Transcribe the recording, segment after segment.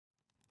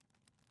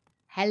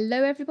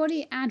Hello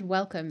everybody and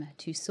welcome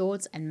to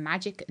Swords and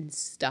Magic and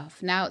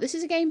Stuff. Now this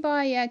is a game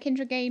by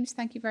Kindred Games,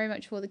 thank you very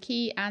much for the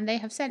key, and they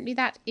have sent me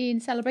that in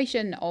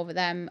celebration of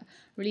them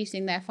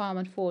releasing their Farm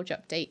and Forge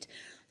update.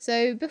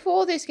 So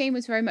before this game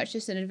was very much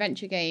just an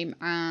adventure game,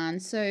 and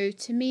so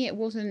to me it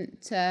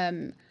wasn't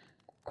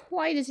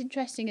quite as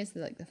interesting as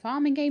the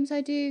farming games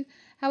I do.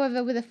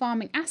 However, with a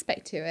farming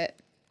aspect to it,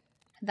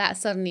 that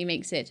suddenly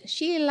makes it a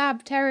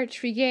Sheilab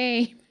territory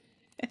game.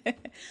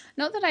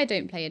 Not that I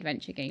don't play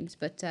adventure games,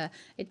 but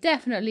it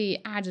definitely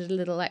added a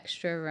little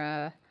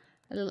extra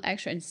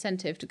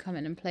incentive to come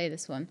in and play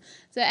this one.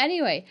 So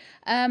anyway,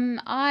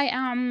 I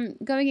am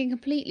going in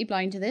completely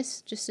blind to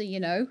this, just so you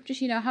know.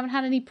 I haven't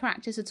had any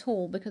practice at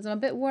all because I'm a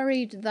bit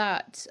worried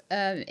that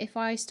if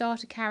I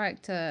start a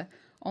character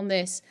on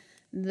this,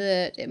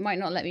 that it might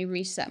not let me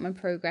reset my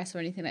progress or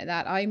anything like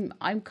that.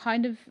 I'm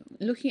kind of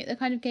looking at the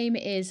kind of game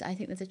it is. I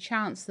think there's a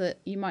chance that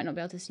you might not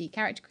be able to see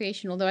character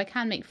creation, although I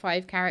can make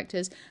 5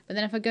 characters. But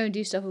then if I go and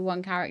do stuff with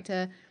 1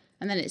 character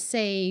and then it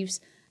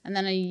saves and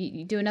then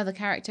I do another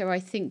character, I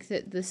think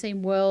that the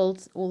same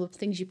world, all the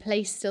things you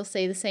place still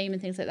stay the same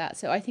and things like that.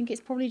 So I think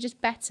it's probably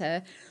just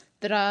better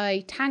that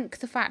I tank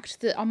the fact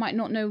that I might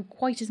not know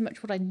quite as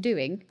much what I'm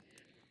doing,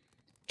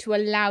 to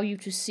allow you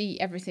to see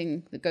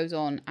everything that goes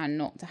on and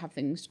not to have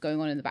things going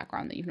on in the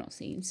background that you've not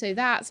seen. So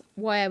that's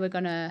how we're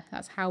gonna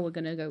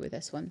go with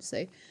this one.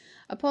 So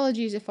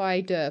apologies if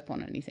I derp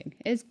on anything.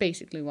 It's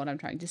basically what I'm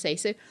trying to say.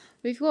 So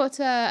we've got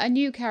a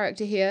new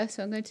character here.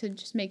 So I'm going to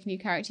just make a new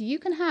character. You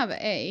can have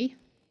let me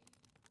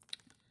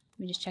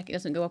just check it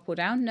doesn't go up or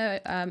down. No,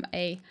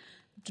 a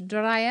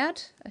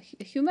dryad, a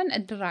human, a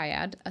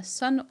dryad, a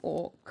sun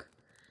orc,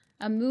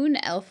 a moon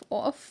elf,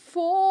 or a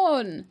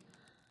faun.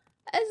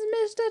 As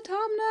Mr.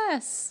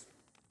 Tomness.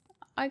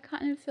 I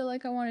kind of feel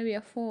like I want to be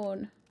a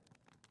faun.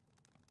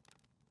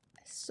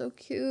 It's so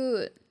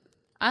cute.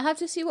 I'll have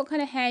to see what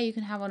kind of hair you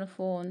can have on a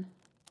faun.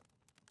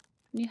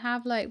 You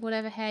have like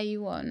whatever hair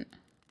you want.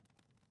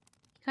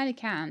 You kind of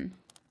can.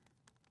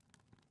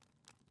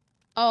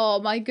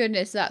 Oh my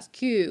goodness, that's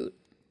cute.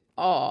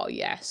 Oh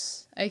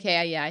yes.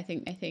 Okay, yeah, I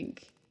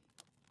think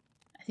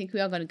we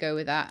are going to go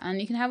with that.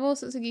 And you can have all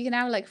sorts of, you can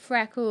have like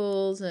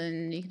freckles,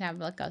 and you can have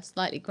like a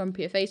slightly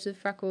grumpier face with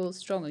freckles,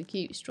 strong and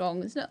cute,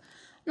 strong. It's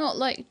not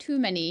like too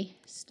many.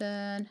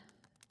 Stern,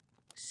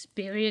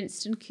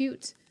 experienced and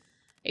cute.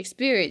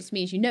 Experienced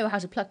means you know how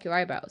to pluck your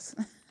eyebrows.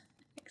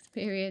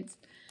 Experienced,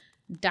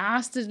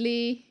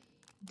 dastardly,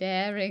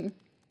 daring,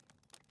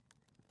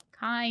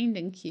 kind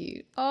and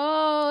cute.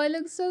 Oh, it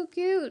looks so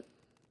cute.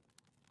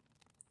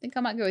 I think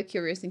I might go with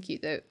curious and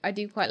cute though. I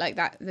do quite like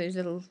that, those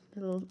little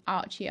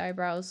archy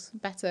eyebrows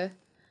better.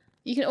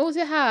 You can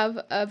also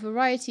have a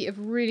variety of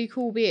really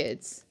cool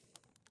beards.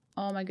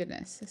 Oh my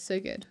goodness, it's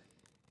so good.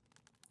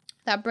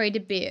 That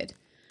braided beard.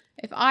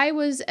 If I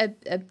was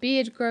a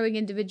beard growing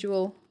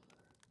individual,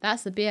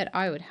 that's the beard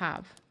I would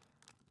have.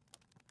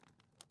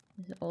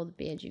 These are all the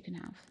beards you can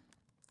have.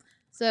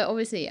 So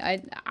obviously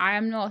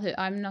I'm not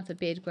a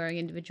beard growing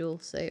individual,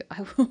 so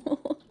I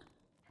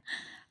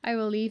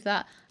will leave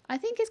that. I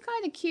think it's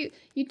kind of cute.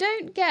 You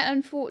don't get,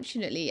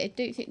 unfortunately, I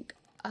don't think,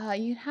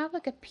 you have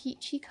like a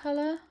peachy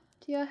colour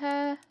to your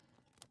hair.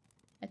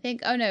 I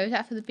think, oh no, is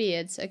that for the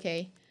beards?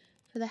 Okay.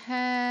 For the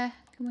hair,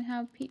 can we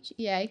have peachy?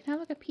 Yeah, you can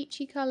have like a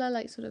peachy colour,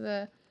 like sort of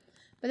a,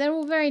 but they're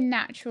all very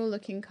natural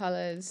looking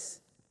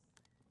colours.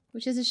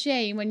 Which is a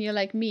shame when you're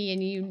like me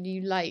and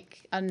you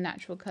like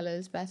unnatural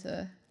colours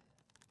better.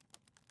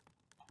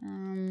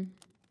 I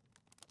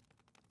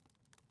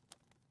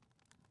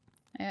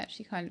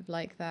actually kind of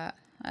like that.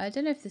 I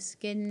don't know if the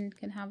skin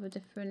can have a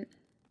different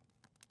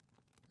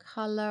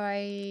colour.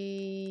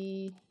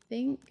 I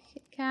think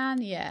it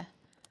can, yeah.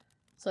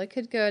 So I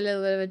could go a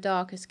little bit of a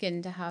darker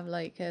skin to have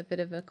like a bit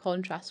of a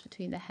contrast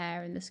between the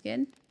hair and the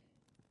skin.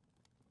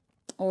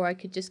 Or I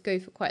could just go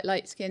for quite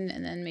light skin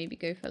and then maybe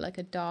go for like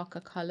a darker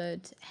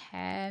coloured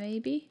hair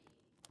maybe.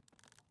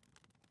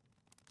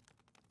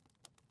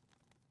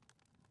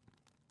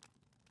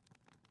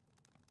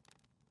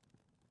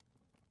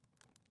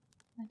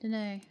 I don't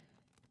know.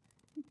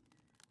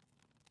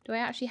 Do I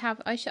actually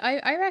have...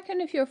 I reckon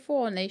if you're a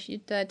fawn, they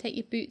should take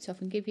your boots off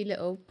and give you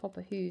little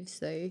proper hooves,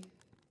 though.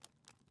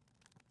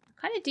 I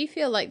kind of do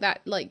feel like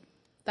that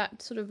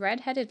sort of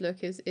red-headed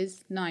look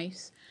is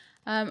nice.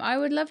 I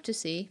would love to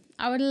see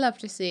some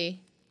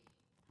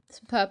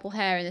purple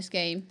hair in this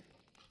game.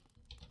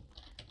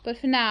 But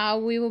for now,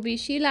 we will be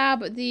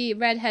Sheilab, the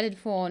red-headed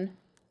fawn.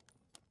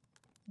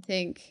 I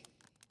think.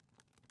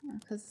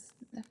 Because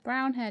the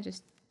brown hair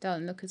just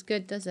doesn't look as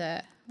good, does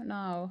it?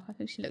 No, I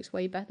think she looks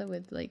way better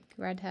with like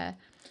red hair.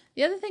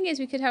 The other thing is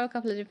we could have a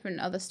couple of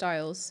different other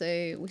styles.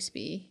 So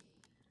Wispy,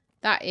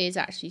 that is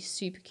actually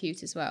super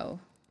cute as well.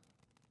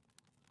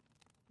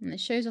 And it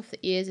shows off the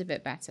ears a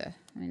bit better.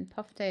 I mean,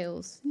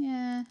 pufftails,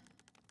 yeah.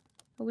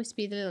 For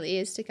Wispy, the little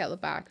ears stick out the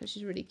back, which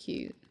is really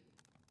cute.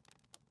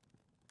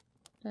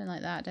 Don't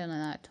like that, don't like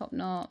that. Top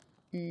knot,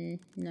 no,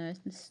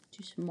 it's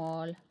too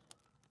small.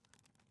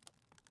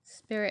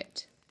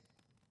 Spirit,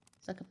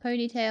 it's like a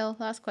ponytail,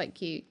 that's quite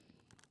cute.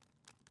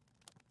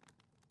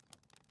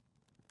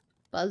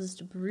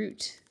 Buzzed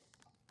brute.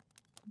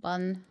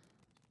 Bun.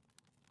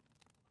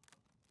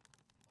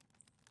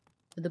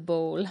 With a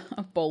bowl.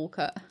 A bowl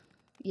cut.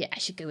 Yeah, I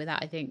should go with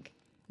that, I think.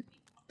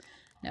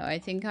 No, I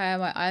think I'm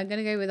going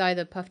to go with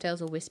either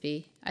Pufftails or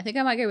Wispy. I think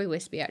I might go with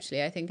Wispy,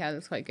 actually. I think that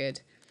looks quite good.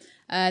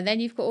 Then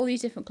you've got all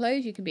these different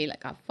clothes. You can be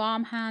like a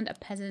farmhand, a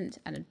peasant,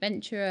 an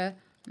adventurer,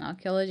 an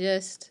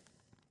archaeologist,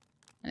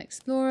 an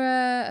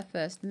explorer, a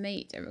first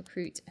mate, a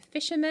recruit, a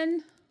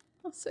fisherman.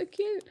 Oh, so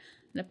cute.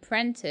 An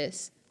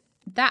apprentice.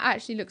 That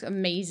actually looks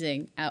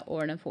amazing.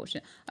 Or an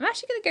unfortunate. I'm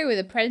actually going to go with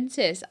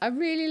apprentice. I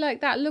really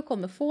like that look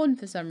on the fawn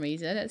for some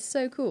reason. It's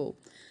so cool.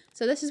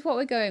 So this is what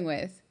we're going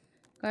with.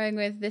 Going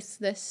with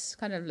this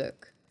kind of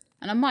look.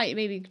 And I might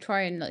maybe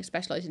try and like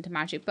specialize into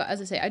magic, but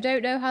as I say, I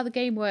don't know how the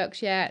game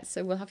works yet,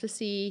 so we'll have to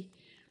see.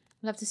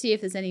 We'll have to see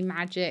if there's any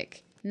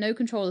magic. No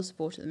controller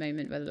support at the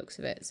moment by the looks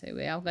of it, so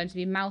we are going to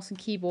be mouse and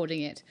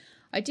keyboarding it.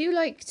 I do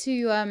like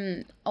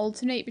to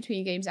alternate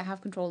between games that have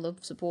controller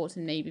support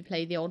and maybe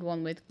play the old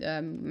one with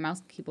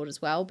mouse and keyboard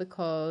as well,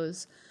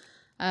 because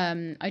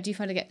I do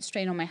find I get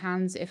strain on my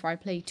hands if I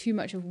play too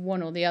much of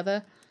one or the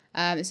other.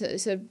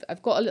 So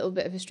I've got a little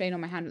bit of a strain on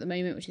my hand at the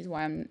moment, which is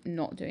why I'm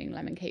not doing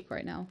lemon cake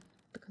right now,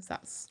 because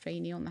that's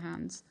strainy on the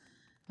hands.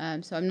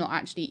 So I'm not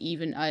actually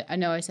even, I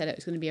know I said it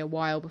was going to be a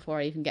while before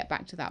I even get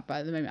back to that, but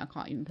at the moment I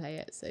can't even play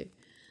it. So,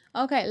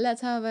 okay,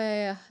 let's have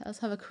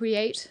a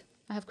create.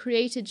 I have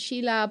created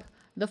Sheilab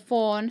the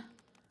fawn.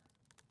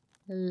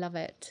 Love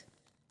it.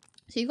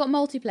 So you've got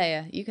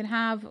multiplayer. You can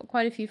have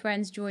quite a few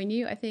friends join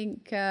you. I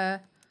think,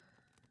 I'm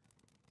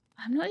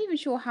not even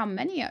sure how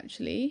many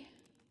actually.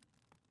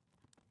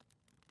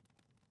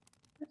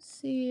 Let's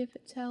see if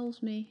it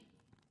tells me.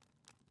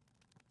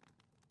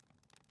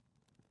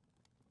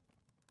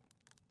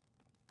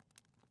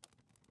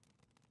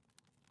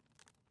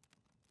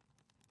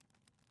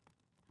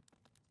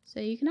 So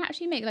you can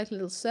actually make like a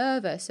little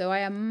server. So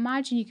I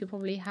imagine you could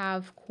probably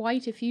have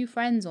quite a few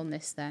friends on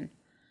this then,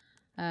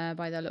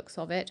 by the looks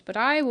of it. But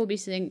I will be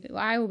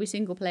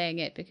single playing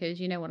it because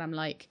you know what I'm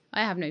like.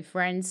 I have no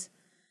friends.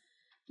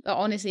 But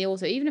honestly,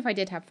 also even if I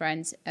did have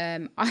friends,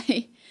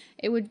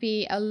 it would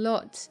be a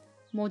lot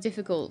more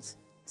difficult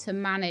to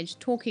manage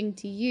talking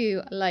to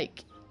you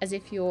like as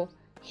if you're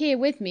here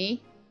with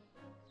me,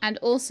 and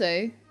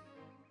also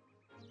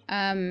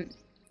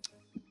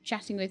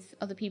chatting with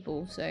other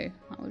people, so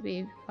that would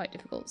be quite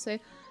difficult. So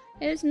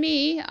it's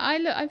me.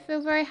 I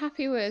feel very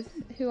happy with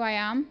who I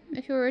am.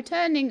 If you're a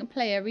returning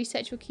player,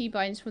 reset your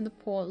keybinds from the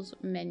pause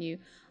menu.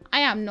 I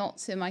am not,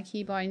 so my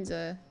keybinds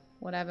are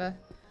whatever.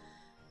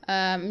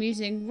 I'm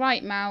using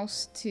right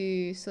mouse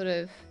to sort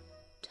of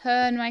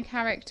turn my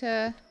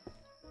character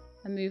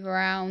and move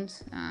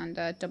around, and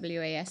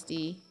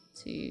WASD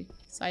to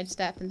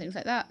sidestep and things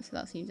like that, so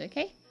that seems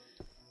okay.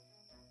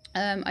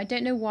 I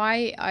don't know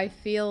why I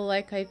feel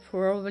like I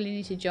probably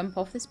need to jump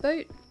off this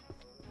boat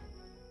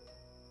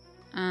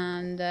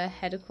and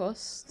head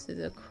across to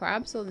the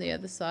crabs on the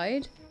other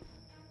side.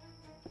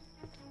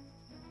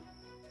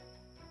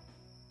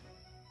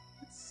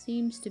 It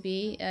seems to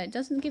be, it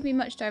doesn't give me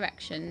much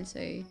direction, so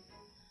I'm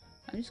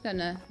just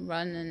gonna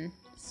run and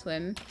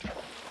swim.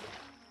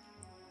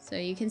 So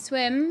you can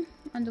swim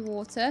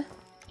underwater.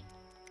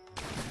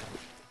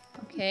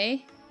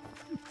 Okay.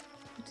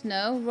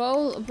 No,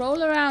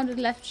 roll around with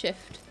left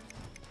shift.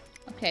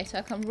 Okay, so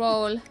I can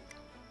roll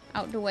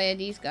out the way of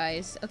these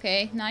guys.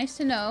 Okay, nice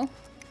to know.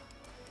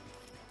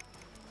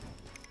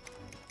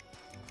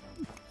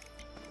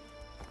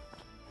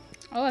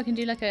 Oh, I can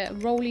do like a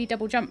rolly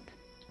double jump.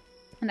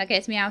 And that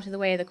gets me out of the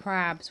way of the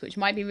crabs, which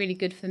might be really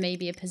good for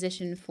maybe a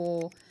position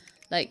for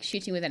like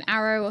shooting with an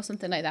arrow or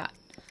something like that.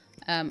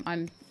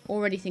 I'm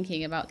already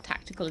thinking about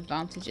tactical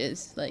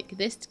advantages. Like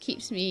this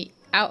keeps me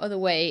out of the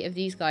way of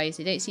these guys.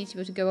 They don't seem to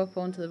be able to go up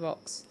onto the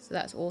rocks, so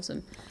that's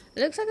awesome. It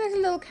looks like there's a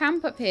little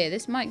camp up here.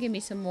 This might give me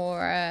some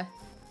more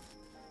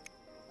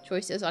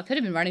choices. I could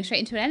have been running straight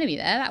into an enemy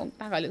there.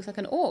 That guy looks like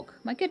an orc.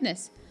 My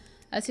goodness.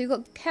 So we've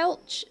got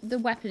Kelch, the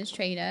weapons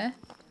trainer,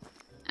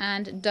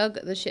 and Doug,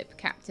 the ship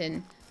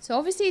captain. So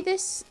obviously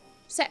this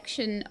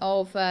section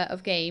of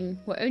game,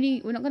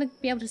 we're not going to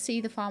be able to see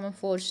the farm and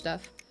forge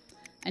stuff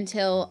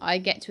until I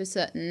get to a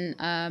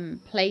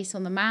certain place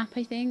on the map.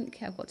 I think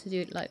I've got to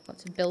do got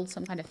to build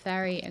some kind of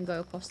ferry and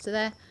go across to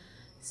there.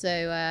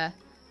 So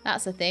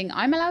that's the thing.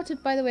 I'm allowed to,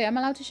 by the way, I'm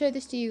allowed to show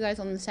this to you guys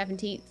on the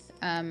 17th.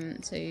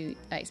 So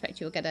I expect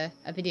you'll get a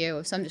video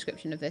of some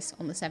description of this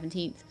on the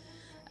 17th.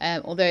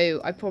 Although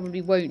I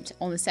probably won't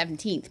on the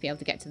 17th be able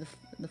to get to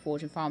the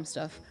forge and farm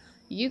stuff.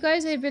 You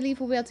guys, I believe,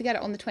 will be able to get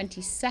it on the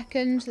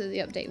 22nd. So the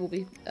update will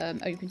be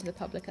open to the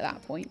public at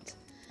that point.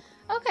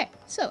 Okay,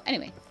 so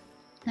anyway.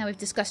 Now we've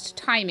discussed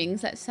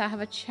timings, let's have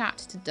a chat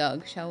to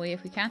Doug, shall we,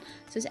 if we can.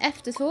 So it's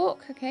F to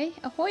talk, okay.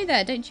 Ahoy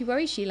there, don't you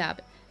worry, Sheilab.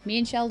 Me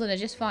and Sheldon are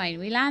just fine.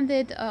 We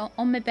landed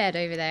on my bed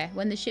over there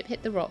when the ship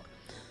hit the rock.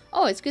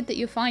 Oh, it's good that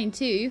you're fine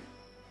too.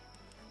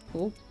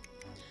 Cool.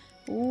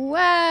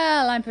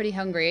 Well, I'm pretty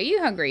hungry. Are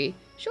you hungry?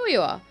 Sure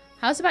you are.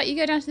 How's about you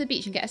go down to the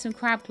beach and get us some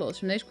crab claws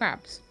from those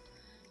crabs?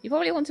 You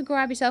probably want to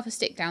grab yourself a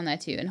stick down there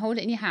too and hold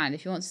it in your hand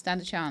if you want to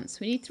stand a chance.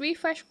 We need 3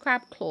 fresh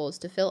crab claws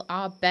to fill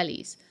our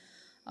bellies.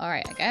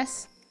 Alright, I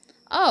guess.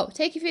 Oh,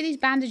 take a few of these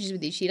bandages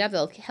with you, Sheila.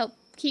 They'll help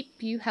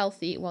keep you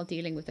healthy while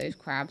dealing with those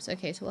crabs.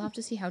 Okay, so we'll have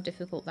to see how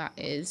difficult that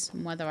is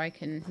and whether I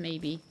can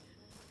maybe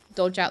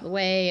dodge out the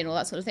way and all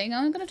that sort of thing.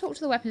 I'm going to talk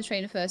to the weapons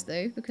trainer first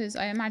though, because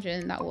I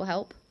imagine that will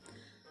help.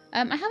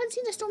 I haven't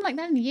seen a storm like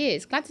that in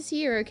years. Glad to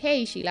see you're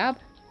okay, Sheila.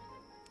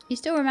 You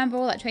still remember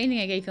all that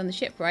training I gave you on the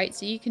ship, right?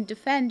 So you can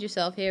defend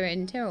yourself here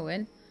in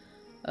Tyrrwyn.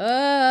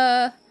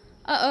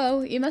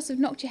 Uh-oh, you must have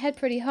knocked your head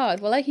pretty hard.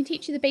 Well, I can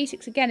teach you the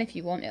basics again if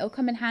you want. It'll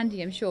come in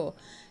handy, I'm sure.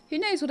 Who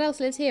knows what else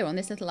lives here on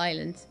this little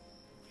island?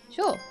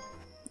 Sure.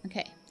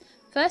 Okay.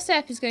 First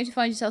step is going to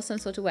find yourself some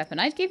sort of weapon.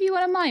 I'd give you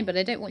one of mine, but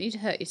I don't want you to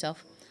hurt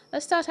yourself.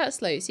 Let's start out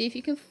slow. See if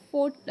you can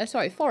forage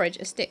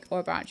a stick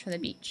or a branch from the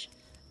beach.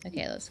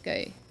 Okay, let's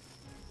go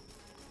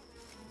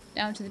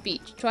down to the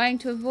beach, trying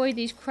to avoid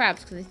these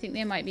crabs because I think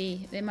they might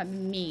be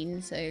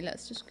mean. So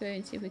let's just go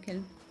and see if we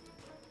can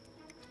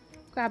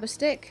grab a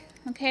stick.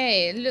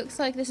 Okay, it looks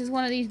like this is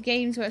one of these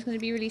games where it's going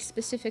to be really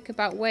specific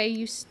about where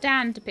you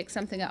stand to pick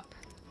something up.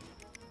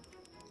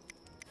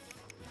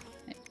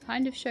 It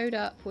kind of showed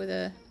up with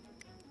a...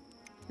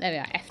 There we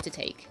are, F to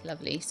take.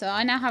 Lovely. So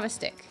I now have a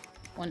stick.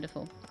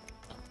 Wonderful.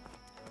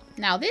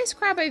 Now this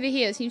crab over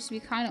here seems to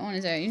be kind of on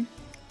his own.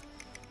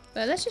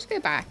 But let's just go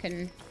back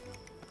and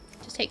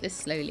just take this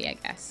slowly, I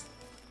guess.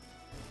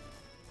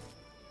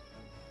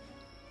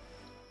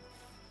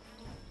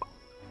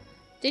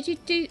 Did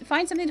you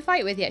find something to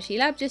fight with yet,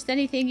 Sheila? Just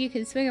anything you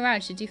can swing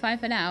around should do fine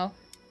for now.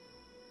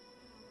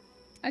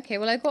 Okay,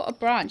 well I got a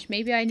branch.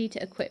 Maybe I need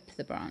to equip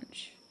the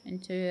branch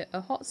into a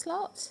hot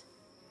slot.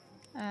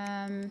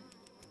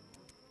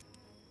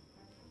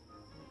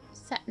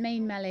 Set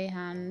main melee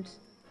hand.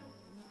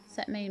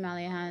 Set main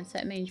melee hand.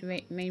 Set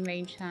main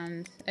range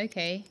hand.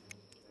 Okay.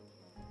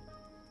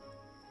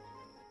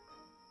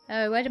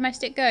 Oh, where did my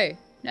stick go?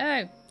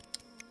 No!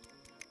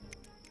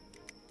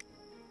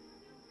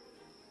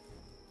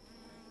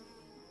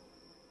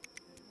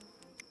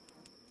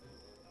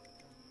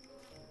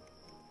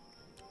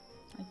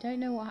 I don't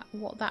know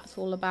what that's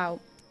all about,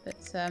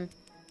 but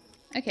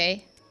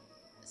okay.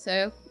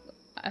 So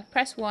I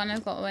press 1,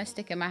 I've got my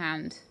stick in my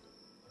hand.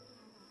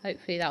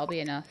 Hopefully that'll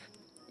be enough.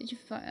 Did you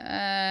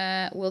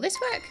will this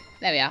work?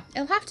 There we are.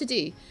 It'll have to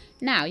do.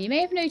 Now, you may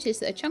have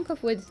noticed that a chunk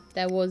of wood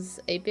there was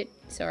a bit...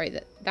 Sorry,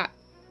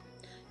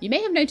 you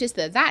may have noticed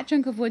that that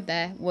chunk of wood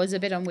there was a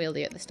bit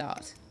unwieldy at the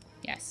start.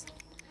 Yes.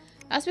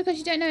 That's because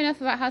you don't know enough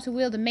about how to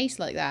wield a mace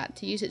like that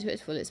to use it to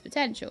its fullest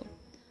potential.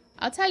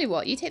 I'll tell you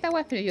what, you take that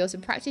weapon of yours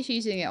and practice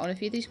using it on a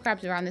few of these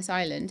crabs around this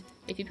island.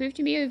 If you prove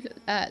to me you've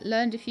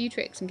learned a few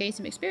tricks and gained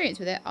some experience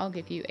with it, I'll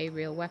give you a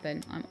real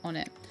weapon. I'm on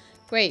it.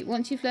 Great,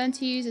 once you've learned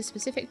to use a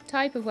specific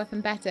type of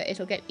weapon better,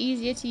 it'll get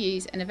easier to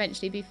use and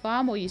eventually be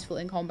far more useful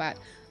in combat.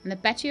 And the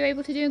better you're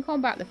able to do in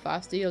combat, the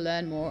faster you'll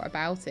learn more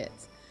about it.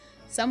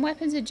 Some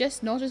weapons are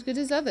just not as good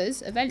as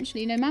others.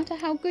 Eventually, no matter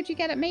how good you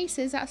get at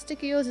maces, that stick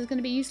of yours is going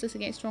to be useless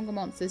against stronger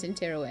monsters in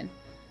Tyrrwyn.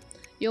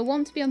 You'll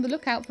want to be on the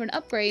lookout for an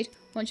upgrade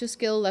once your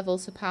skill level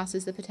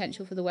surpasses the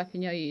potential for the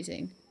weapon you're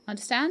using.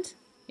 Understand?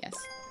 Yes.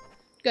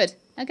 Good.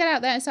 Now get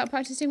out there and start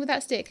practicing with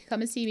that stick. Come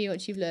and see me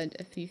once you've learned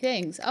a few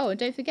things. Oh, and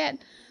don't forget,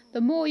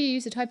 the more you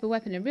use a type of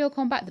weapon in real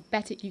combat, the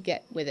better you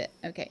get with it.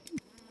 Okay.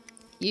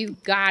 You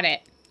got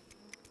it.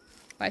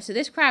 Right, so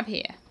this crab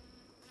here.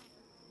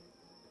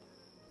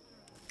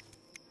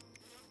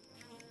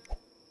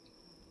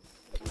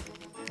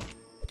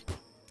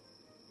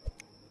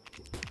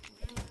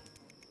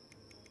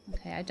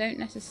 Okay, I don't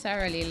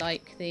necessarily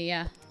like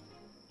the...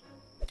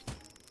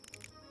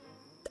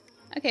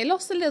 Okay,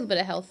 lost a little bit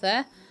of health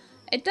there.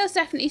 It does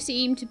definitely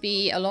seem to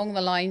be along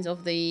the lines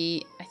of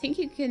the... I think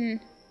you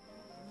can...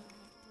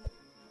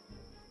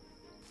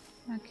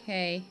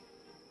 Okay.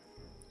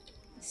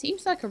 It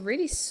seems like a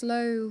really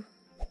slow...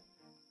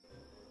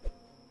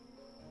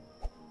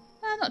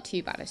 not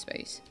too bad, I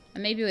suppose.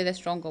 And maybe with a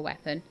stronger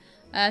weapon.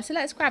 So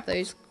let's grab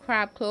those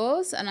crab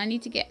claws. And I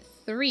need to get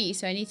 3,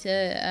 so I need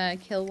to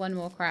kill 1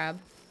 more crab.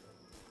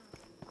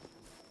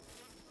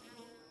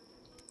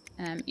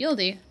 You'll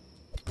do.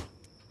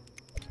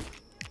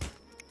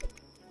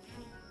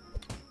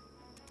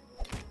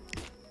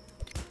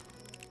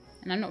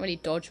 And I'm not really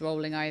dodge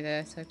rolling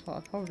either, so I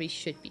probably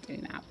should be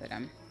doing that, but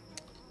I'm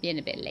being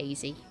a bit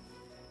lazy.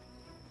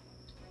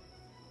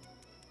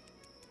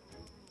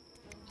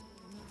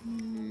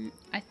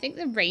 I think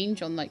the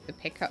range on like the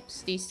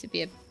pickups needs to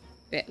be a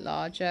bit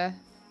larger.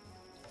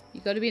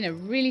 You've got to be in a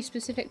really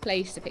specific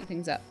place to pick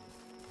things up.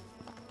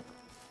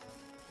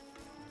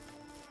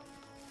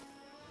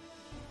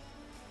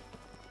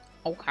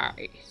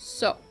 Okay,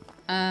 so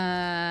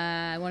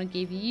I want to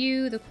give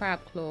you the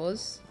crab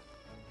claws.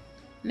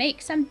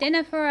 Make some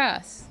dinner for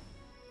us.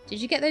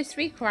 Did you get those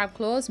 3 crab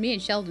claws? Me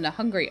and Sheldon are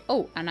hungry.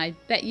 Oh, and I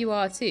bet you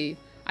are too.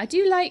 I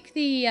do like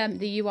the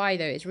UI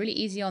though. It's really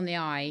easy on the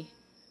eye.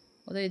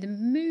 Although the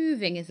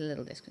moving is a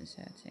little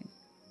disconcerting.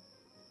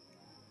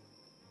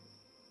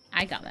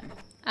 I got them.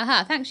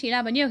 Aha, thanks Sheila.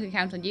 I knew I could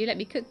count on you. Let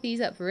me cook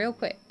these up real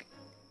quick.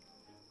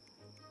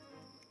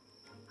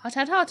 Hot,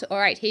 hot, hot. All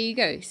right, here you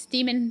go.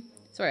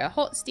 A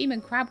hot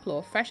steaming crab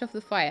claw fresh off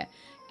the fire.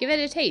 Give it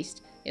a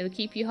taste. It'll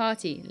keep you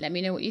hearty. Let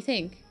me know what you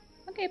think.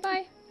 Okay,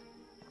 bye.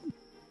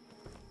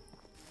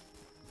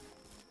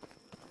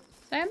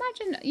 So I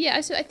imagine, yeah,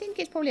 so I think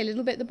it's probably a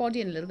little bit the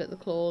body and a little bit the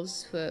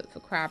claws for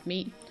crab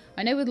meat.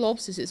 I know with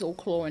lobsters it's all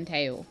claw and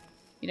tail.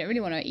 You don't really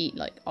want to eat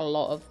like a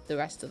lot of the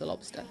rest of the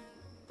lobster.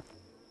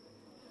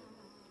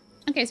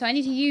 Okay, so I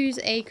need to use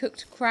a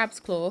cooked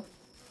crab's claw.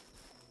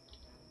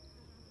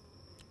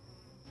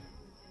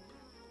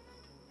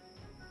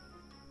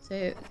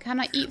 So can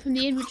I eat from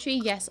the inventory?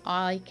 Yes,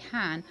 I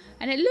can.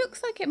 And it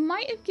looks like it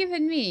might have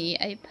given me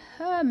a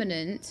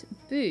permanent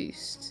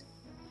boost.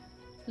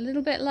 A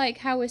little bit like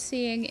how we're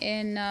seeing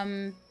in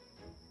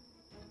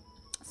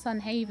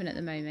Sunhaven at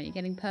the moment. You're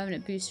getting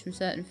permanent boosts from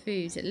certain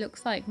foods. It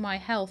looks like my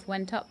health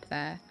went up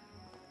there.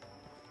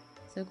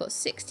 So I've got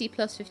 60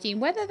 plus 15.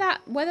 Whether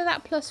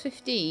that plus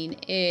 15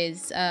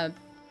 is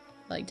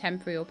like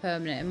temporary or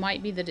permanent, it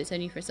might be that it's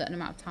only for a certain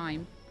amount of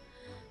time.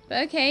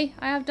 But okay,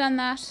 I have done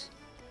that,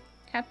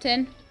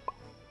 Captain.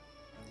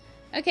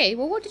 Okay,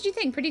 well, what did you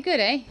think? Pretty good,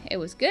 eh? It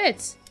was good.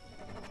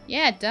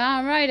 Yeah,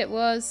 darn right it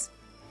was.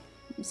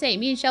 Say,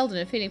 me and Sheldon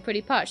are feeling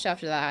pretty parched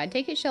after that. I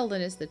take it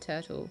Sheldon is the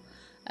turtle.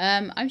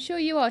 I'm sure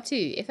you are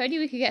too. If only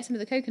we could get some of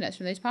the coconuts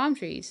from those palm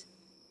trees.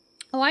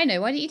 Oh, I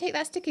know. Why don't you take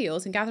that stick of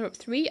yours and gather up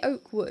 3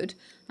 oak wood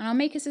and I'll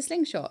make us a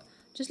slingshot.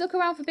 Just look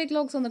around for big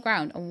logs on the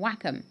ground and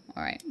whack them.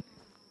 Alright.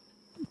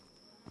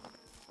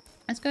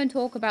 Let's go and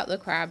talk about the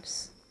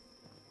crabs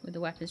with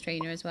the weapons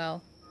trainer as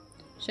well.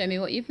 Show me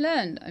what you've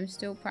learned. I'm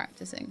still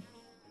practicing.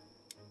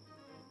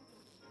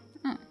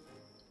 Oh.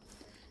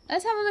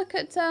 Let's have a look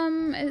at,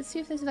 let's see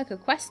if there's like a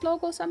quest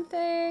log or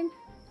something.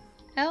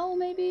 L,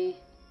 maybe?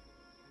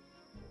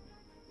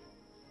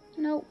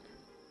 Nope.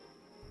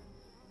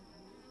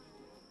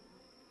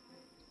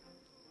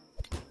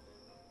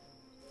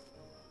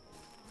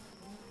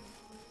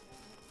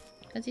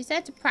 Because he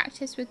said to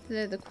practice with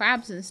the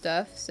crabs and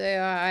stuff, so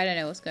I don't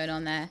know what's going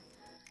on there.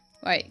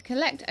 Right,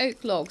 collect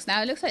oak logs.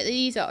 Now, it looks like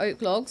these are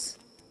oak logs.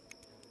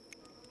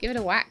 Give it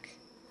a whack.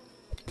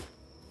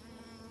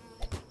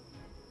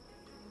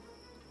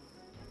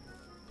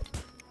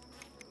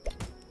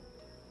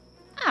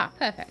 Ah,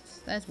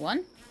 perfect. There's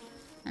one.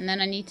 And then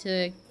I need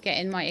to get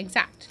in my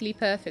exactly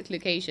perfect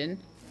location.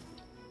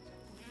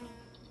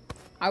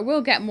 I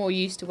will get more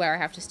used to where I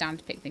have to stand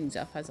to pick things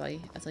up as I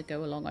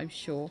go along, I'm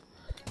sure.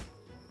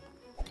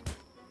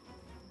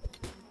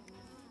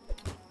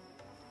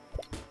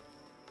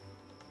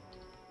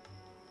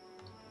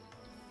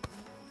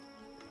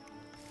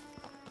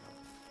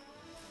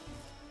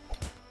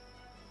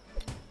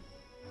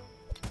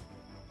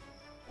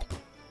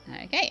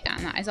 Okay,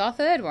 and that is our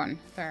third one.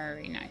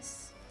 Very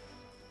nice.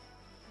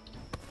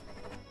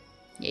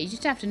 Yeah, you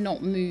just have to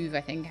not move,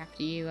 I think,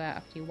 after you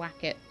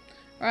whack it.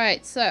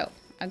 Right, so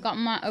I've got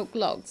my oak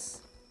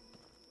logs.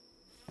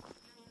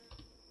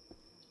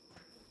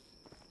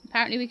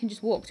 Apparently we can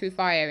just walk through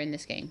fire in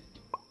this game.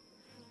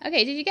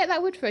 Okay, did you get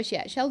that wood for us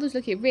yet? Sheldon's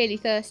looking really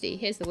thirsty.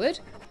 Here's the wood.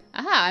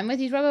 Aha, and with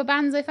these rubber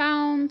bands I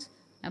found.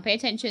 Now pay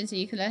attention so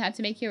you can learn how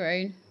to make your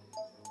own.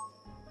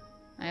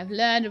 I have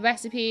learned a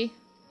recipe.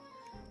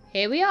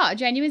 Here we are, a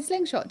genuine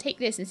slingshot. Take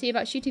this and see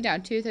about shooting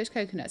down 2 of those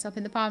coconuts up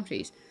in the palm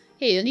trees.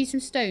 Here, you'll need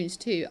some stones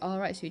too.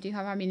 Alright, so we do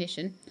have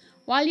ammunition.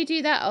 While you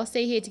do that, I'll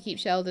stay here to keep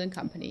Sheldon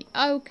company.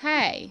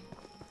 Okay.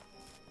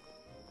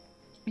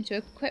 I need to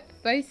equip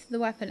both the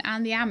weapon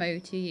and the ammo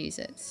to use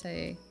it,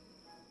 so...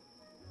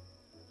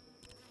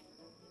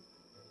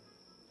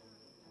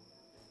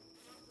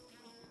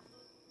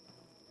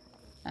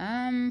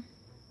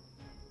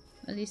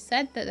 Well, he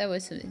said that there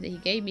was that he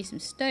gave me some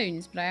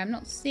stones, but I am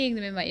not seeing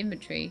them in my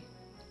inventory.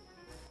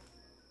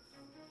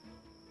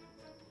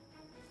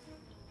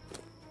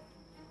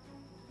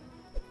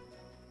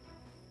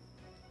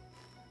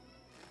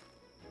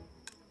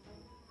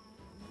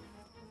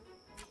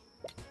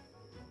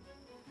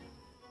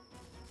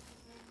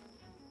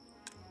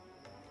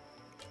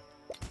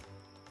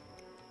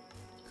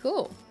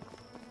 Cool.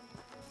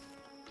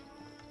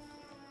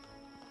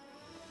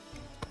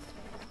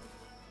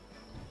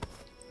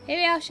 Here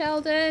we are,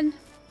 Sheldon.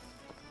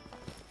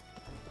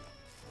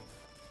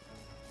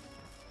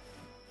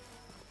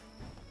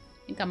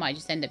 I think I might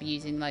just end up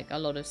using like a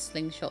lot of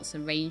slingshots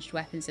and ranged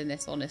weapons in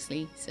this,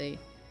 honestly. So,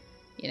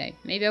 you know,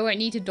 maybe I won't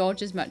need to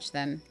dodge as much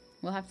then.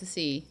 We'll have to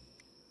see.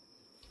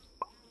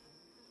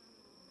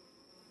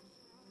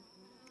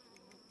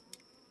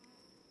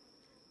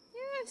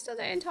 I still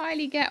don't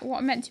entirely get what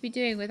I'm meant to be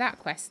doing with that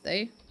quest,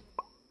 though.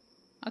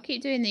 I'll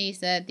keep doing these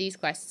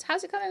quests.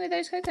 How's it coming with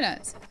those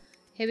coconuts?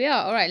 Here we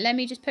are. Alright, let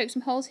me just poke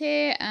some holes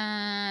here.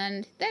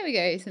 And there we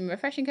go. Some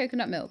refreshing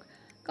coconut milk.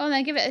 Go on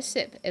then, give it a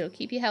sip. It'll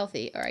keep you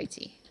healthy.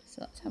 Alrighty.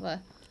 So let's have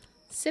a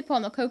sip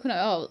on the coconut.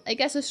 Oh, it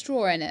gets a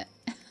straw in it.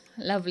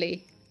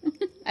 Lovely.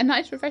 A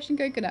nice refreshing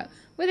coconut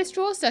with a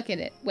straw stuck in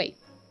it. Wait,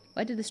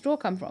 where did the straw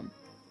come from?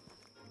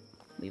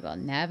 We will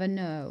never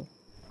know.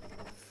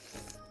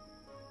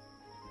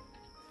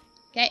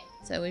 Okay,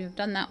 so So we've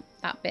done that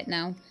bit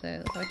now. So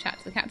let's have a chat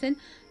to the captain.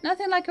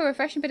 Nothing like a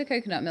refreshing bit of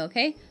coconut milk,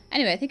 eh?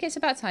 Anyway, I think it's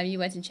about time you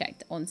went and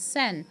checked on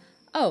Sen.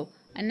 Oh,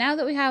 and now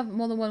that we have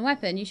more than one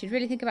weapon, you should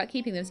really think about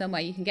keeping them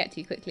somewhere you can get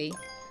to quickly.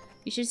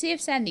 You should see if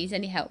Sen needs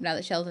any help now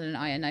that Sheldon and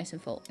I are nice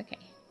and full. Okay.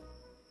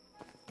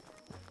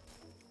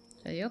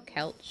 So you're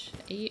Kelch.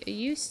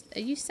 Are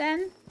you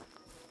Sen?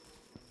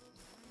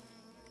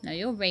 No,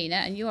 you're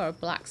Raina, and you are a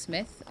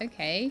blacksmith.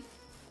 Okay.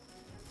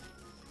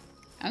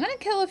 I'm gonna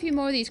kill a few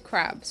more of these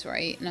crabs,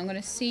 right? And I'm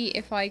gonna see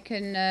if I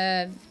can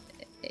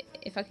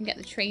get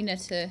the trainer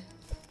to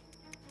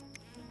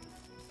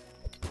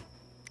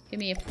give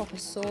me a proper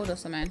sword or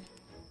something.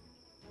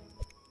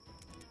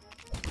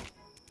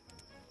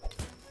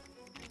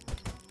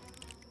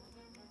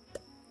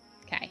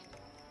 Okay.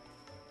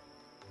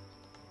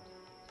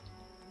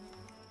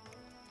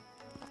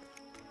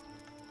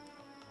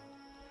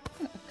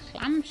 Oh, a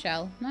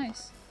clamshell,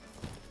 nice.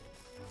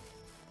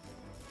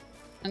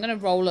 I'm gonna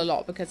roll a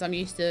lot because I'm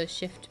used to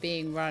shift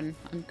being run.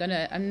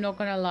 I'm not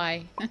gonna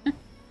lie. But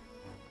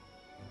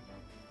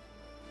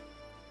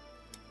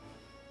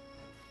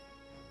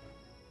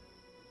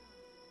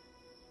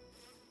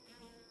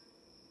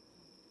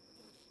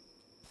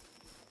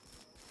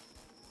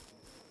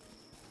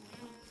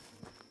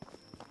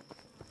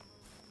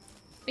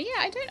yeah,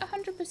 I don't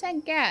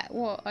 100% get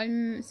what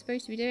I'm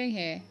supposed to be doing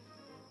here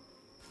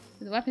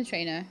with the weapons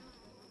trainer.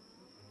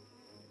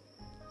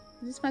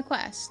 Is this my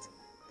quest?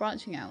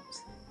 Branching out.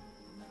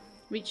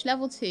 Reach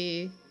level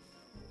 2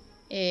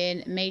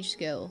 in mage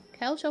skill.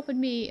 Kelch offered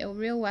me a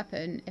real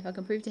weapon if I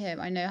can prove to him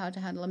I know how to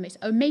handle a mace.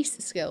 Oh, mace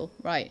skill.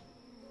 Right.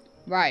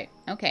 Right.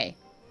 Okay.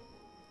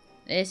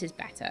 This is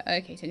better.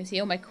 Okay, so I can see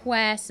all my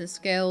quests and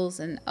skills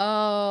and...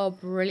 Oh,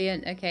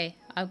 brilliant. Okay,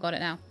 I've got it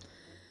now.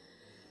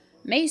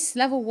 Mace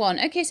level 1.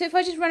 Okay, so if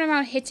I just run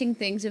around hitting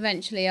things,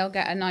 eventually I'll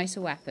get a nicer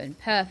weapon.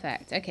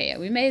 Perfect. Okay, yeah,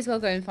 we may as well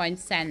go and find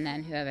Sen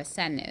then, whoever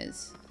Sen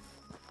is.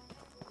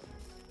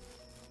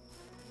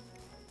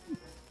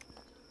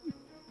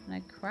 Can I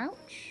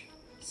crouch?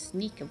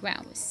 Sneak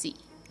around with C.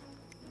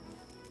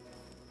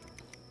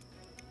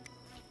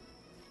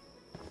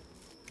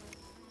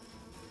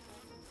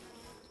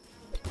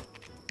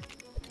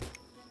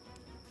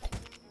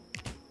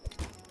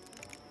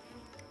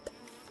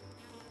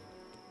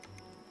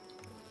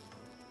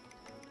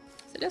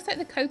 So it looks like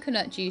the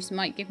coconut juice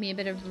might give me a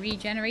bit of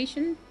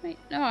regeneration. Right.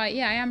 Alright,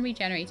 yeah, I am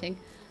regenerating.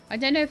 I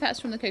don't know if that's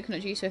from the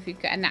coconut juice or if you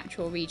get a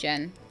natural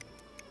regen.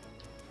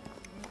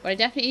 But I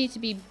definitely need to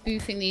be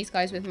boofing these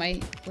guys with my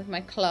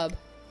club.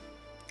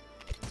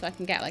 So I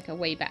can get like a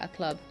way better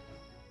club.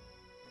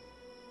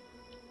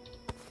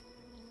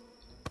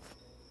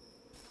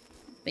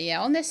 But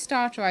yeah, on this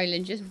starter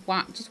island, just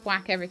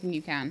whack everything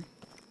you can.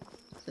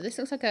 So this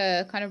looks like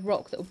a kind of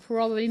rock that will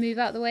probably move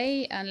out of the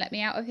way and let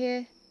me out of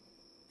here.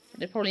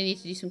 But I probably need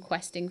to do some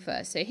questing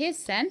first. So here's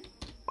Sen.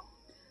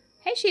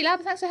 Hey Sheila,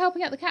 thanks for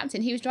helping out the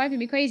captain. He was driving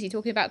me crazy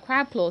talking about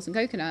crab claws and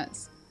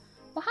coconuts.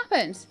 What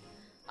happened?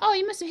 Oh,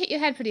 you must have hit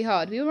your head pretty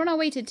hard. We were on our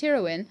way to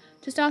Tirowin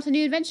to start a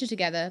new adventure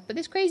together, but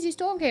this crazy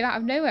storm came out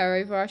of nowhere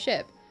over our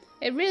ship.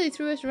 It really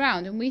threw us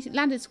around, and we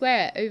landed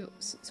square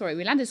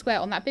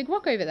on that big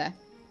rock over there.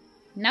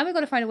 Now we've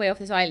got to find a way off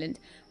this island.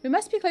 We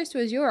must be close to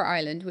Azura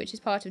Island, which is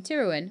part of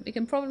Tirowin. We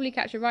can probably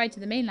catch a ride to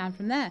the mainland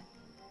from there.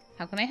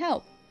 How can I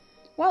help?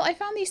 Well, I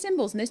found these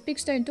symbols in this big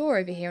stone door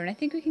over here, and I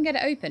think we can get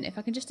it open if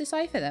I can just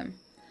decipher them.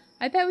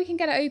 I bet we can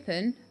get it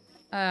open.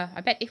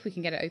 I bet if we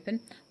can get it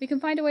open, we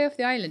can find a way off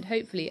the island,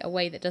 hopefully a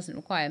way that doesn't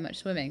require much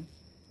swimming.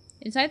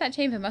 Inside that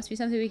chamber must be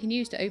something we can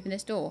use to open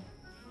this door.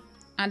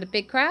 And a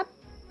big crab?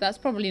 That's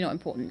probably not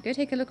important. Go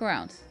take a look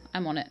around.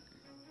 I'm on it.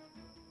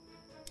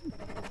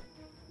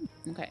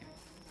 Okay.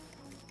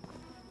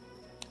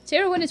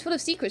 Tirowin is full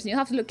of secrets and you'll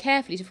have to look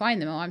carefully to find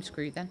them. Oh, I'm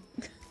screwed then.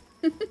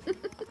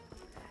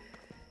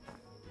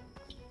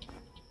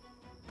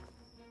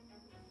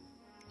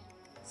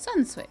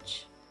 Sun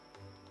switch.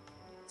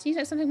 Seems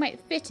like something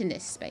might fit in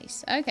this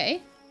space.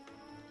 Okay.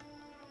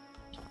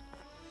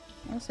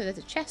 Also, there's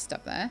a chest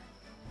up there.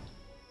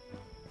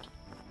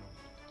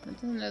 It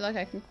doesn't look like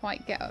I can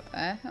quite get up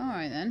there.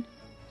 Alright then.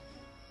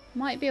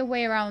 Might be a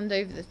way around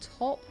over the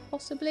top,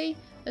 possibly.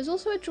 There's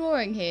also a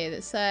drawing here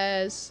that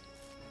says...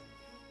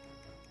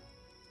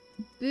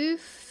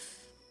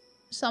 Boof...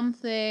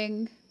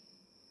 something...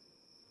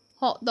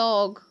 hot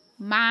dog...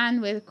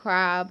 man with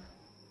crab...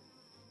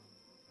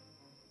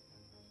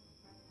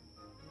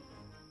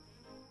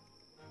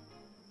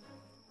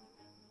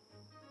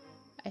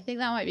 I think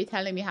that might be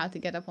telling me how to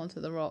get up onto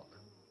the rock.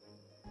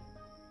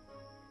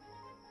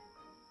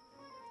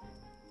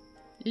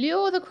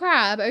 Lure the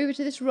crab over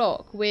to this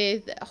rock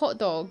with hot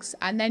dogs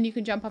and then you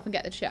can jump up and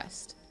get the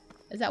chest.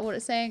 Is that what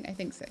it's saying? I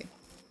think so.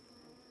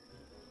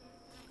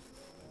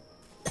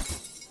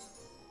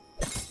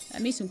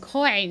 Let me some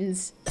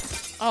coins.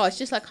 Oh, it's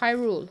just like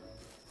Hyrule.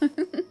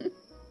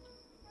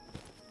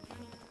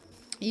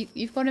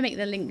 You've got to make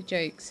the Link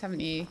jokes, haven't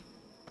you?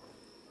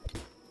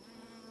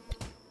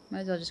 Might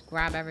as well just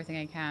grab everything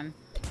I can.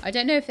 I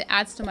don't know if it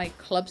adds to my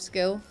club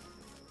skill.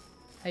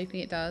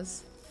 Hoping it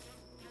does.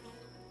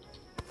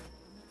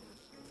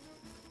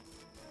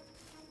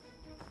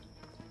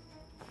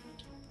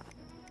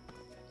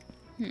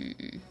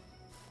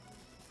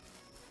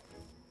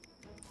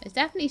 There's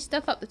definitely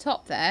stuff up the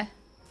top there.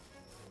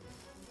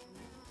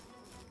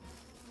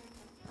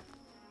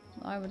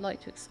 I would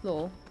like to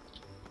explore.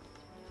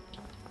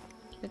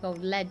 Big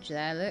old ledge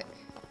there, look.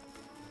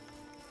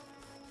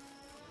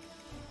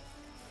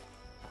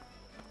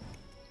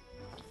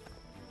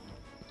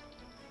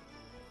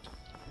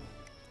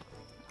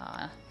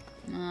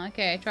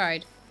 Okay, I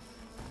tried.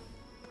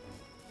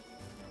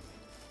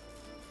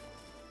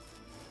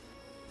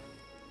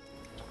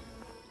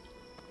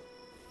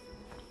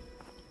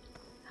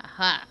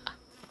 Haha.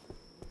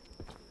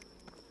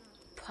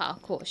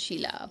 Parkour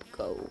Sheila,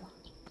 go.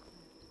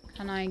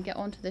 Can I get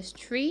onto this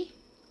tree?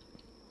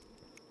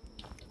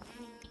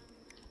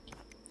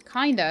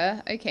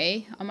 Kinda.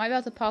 Okay, I might be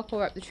able to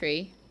parkour up the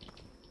tree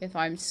if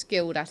I'm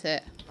skilled at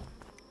it.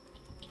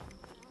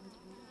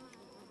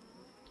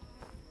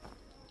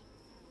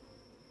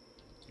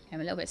 I'm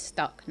a little bit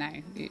stuck now.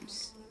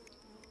 Oops.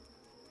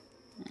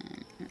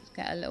 Let's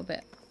get a little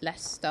bit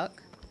less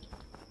stuck.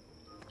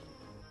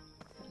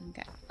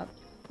 Get up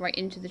right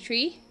into the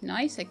tree.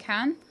 Nice, I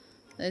can.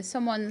 There's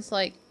someone's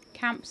like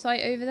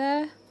campsite over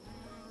there.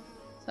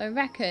 So I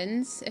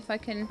reckons if I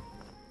can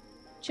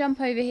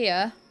jump over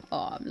here.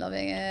 Oh, I'm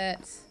loving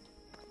it.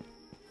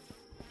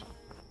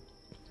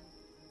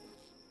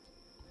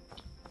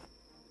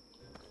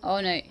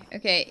 Oh no.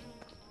 Okay.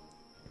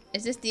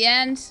 Is this the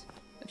end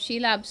of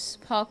Shelab's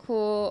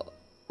parkour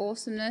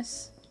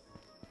awesomeness?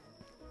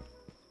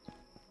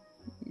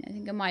 I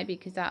think it might be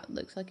because that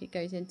looks like it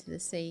goes into the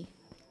sea.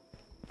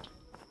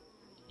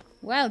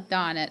 Well,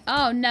 darn it.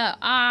 Oh no.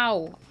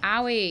 Ow.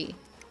 Owie.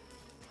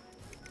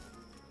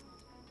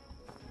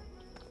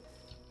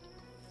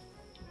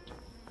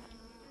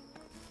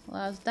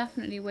 Well, there's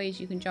definitely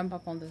ways you can jump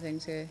up onto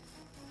things here.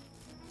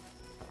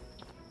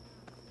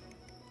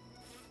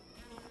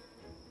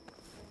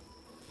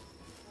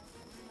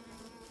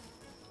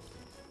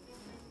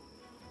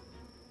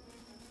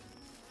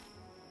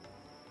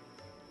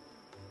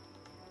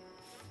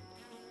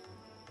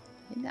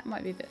 I think that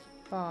might be a bit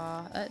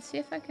far. Let's see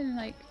if I can,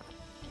 like...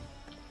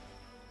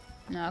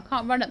 No, I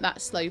can't run up that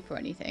slope or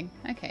anything.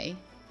 Okay.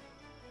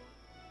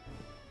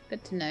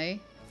 Good to know.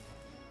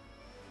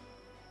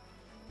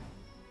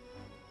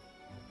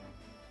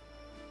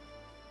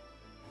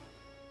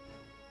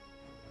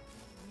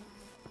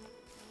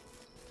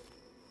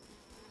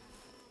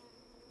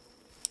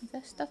 Is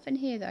there stuff in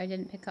here that I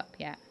didn't pick up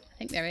yet? I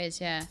think there is,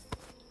 yeah.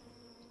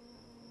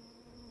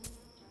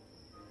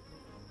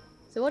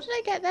 So what did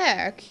I get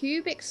there? A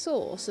cubic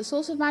source. A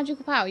source of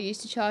magical power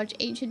used to charge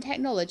ancient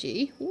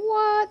technology.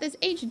 What? There's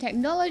ancient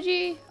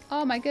technology?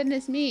 Oh my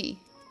goodness me.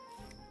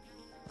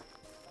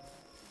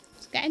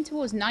 It's getting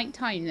towards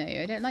nighttime though.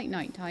 I don't like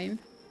nighttime.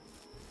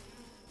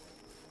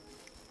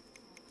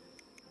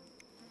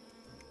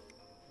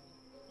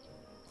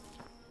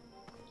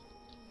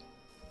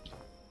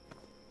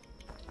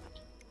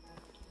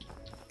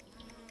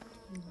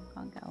 I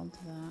can't get onto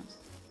that.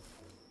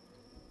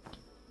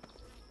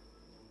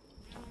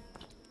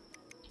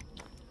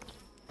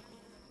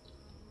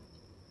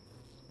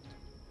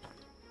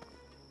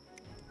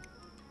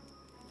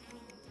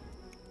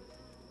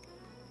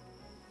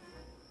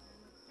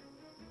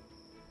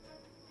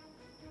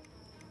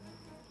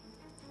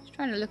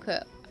 Trying to look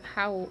at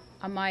how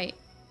I might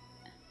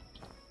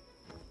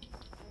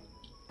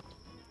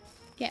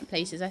get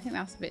places. I think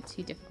that's a bit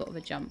too difficult of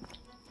a jump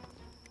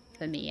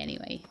for me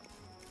anyway.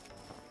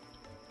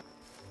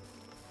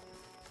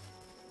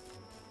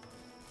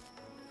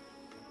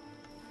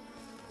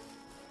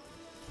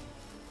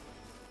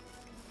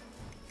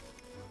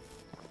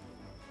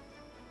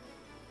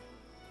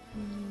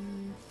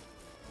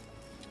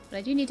 But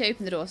I do need to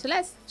open the door, so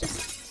let's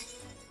just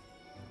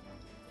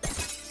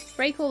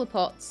break all the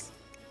pots.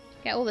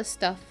 Get all this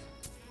stuff.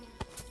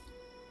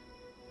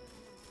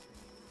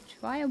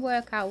 Try and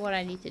work out what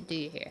I need to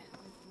do here.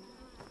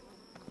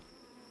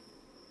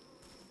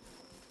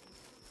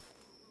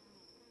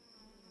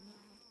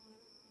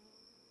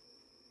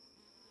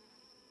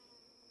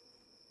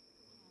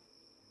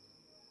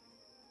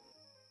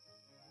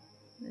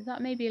 Is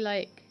that maybe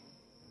like...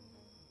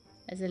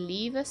 There's a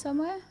lever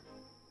somewhere?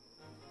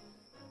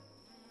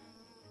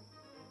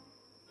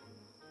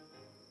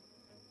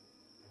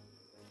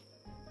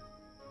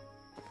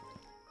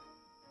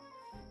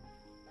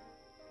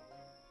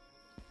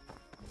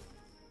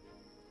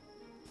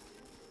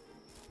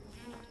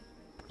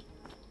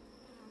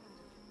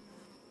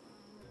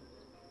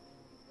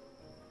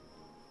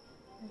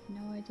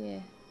 No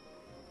idea.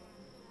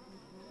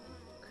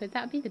 Could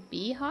that be the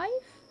beehive?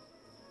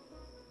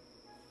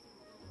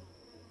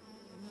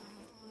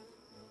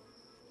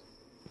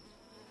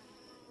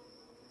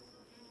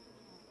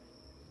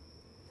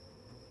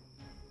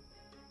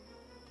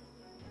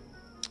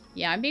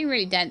 Yeah, I'm being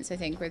really dense, I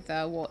think, with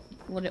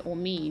what it all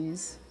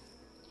means.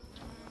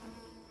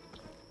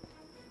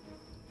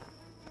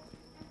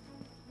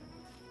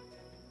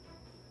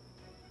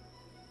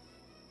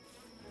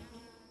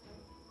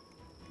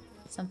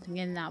 Something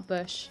in that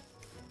bush.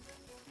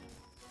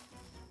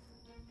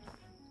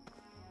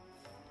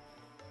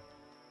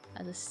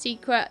 There's the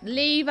secret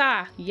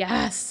lever.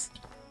 Yes.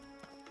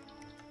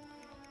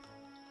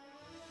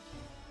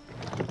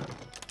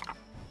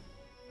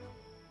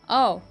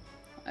 Oh,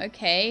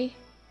 okay.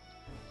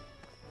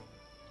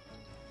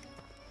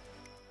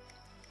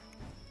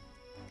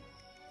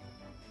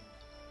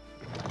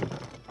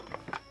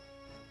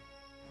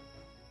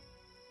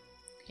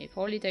 Okay,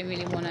 probably don't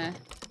really want to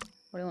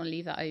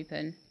leave that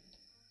open.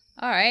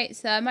 All right,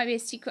 so there might be a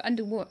secret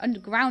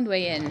underground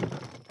way in.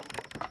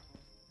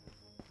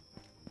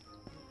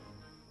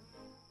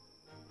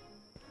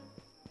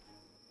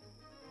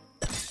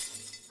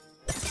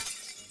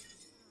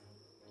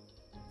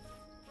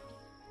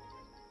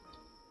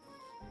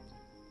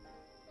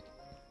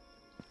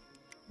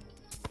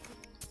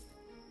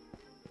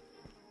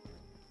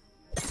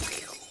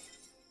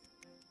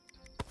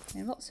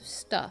 And lots of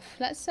stuff.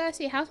 Let's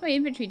see, how's my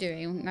inventory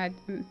doing? I'm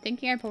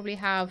thinking I probably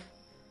have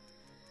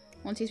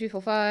 1, 2, 3,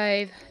 4,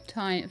 5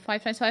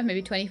 times 5,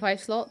 maybe 25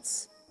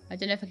 slots. I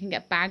don't know if I can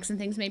get bags and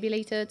things maybe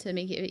later to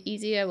make it a bit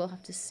easier. We'll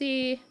have to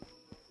see.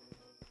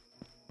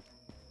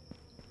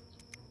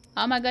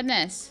 Oh my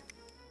goodness.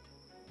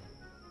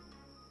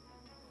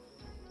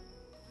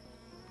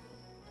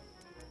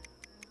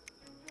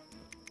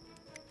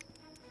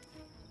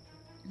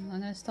 I'm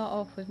going to start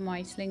off with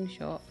my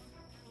slingshot.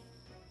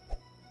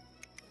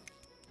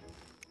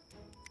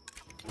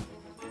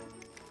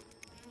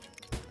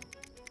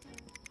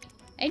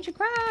 Ancient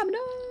crab,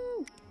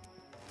 no!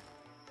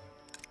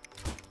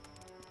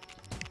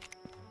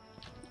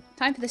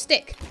 Time for the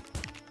stick.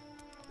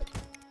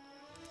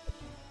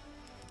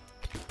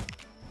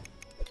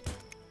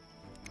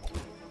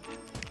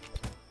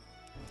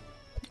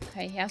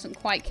 Okay, he hasn't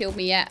quite killed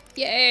me yet.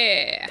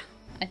 Yeah!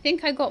 I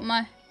think I got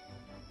my...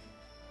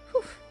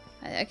 Whew.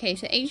 Okay,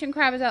 so ancient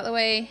crab is out of the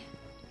way.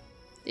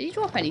 Did he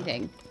drop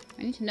anything?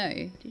 I need to know.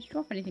 Did he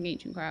drop anything,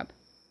 ancient crab?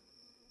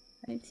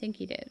 I don't think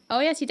he did. Oh,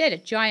 yes, he did. A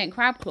giant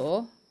crab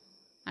claw.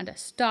 And a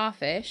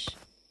starfish.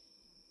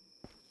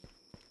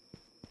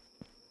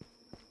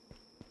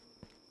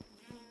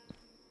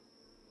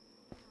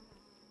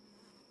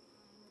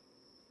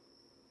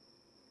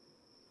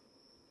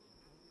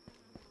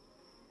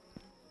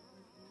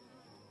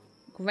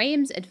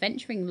 Graham's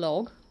adventuring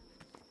log.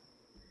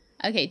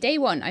 Okay, day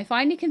 1. I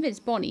finally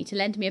convinced Bonnie to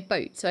lend me a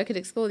boat so I could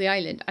explore the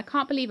island. I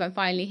can't believe I'm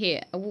finally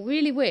here. I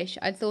really wish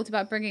I'd thought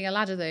about bringing a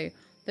ladder though.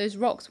 Those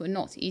rocks were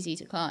not easy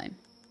to climb.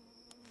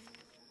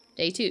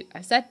 Day 2.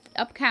 I set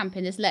up camp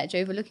in this ledge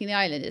overlooking the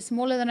island. It's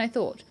smaller than I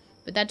thought,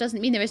 but that doesn't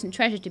mean there isn't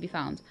treasure to be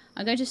found.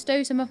 I'm going to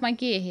stow some of my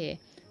gear here.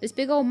 This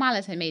big old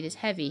mallet I made is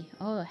heavy.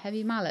 Oh, a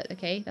heavy mallet.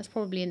 Okay, that's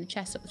probably in the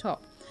chest at the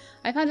top.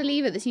 I found a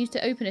lever that seems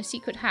to open a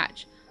secret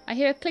hatch. I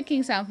hear a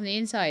clicking sound from the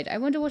inside. I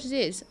wonder what it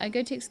is. I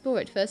go to explore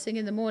it first thing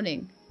in the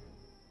morning.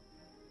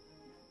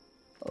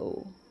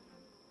 Oh.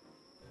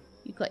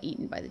 You got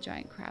eaten by the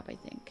giant crab, I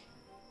think.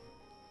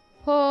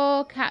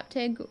 Poor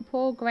Captain.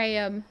 Poor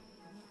Graham.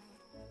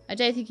 I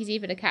don't think he's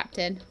even a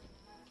captain.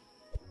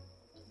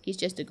 He's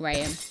just a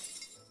Graham.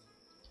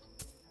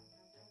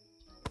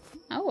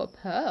 Oh, a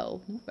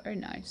pearl. Ooh, very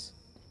nice.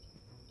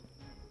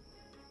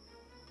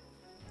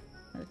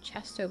 A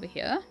chest over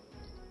here.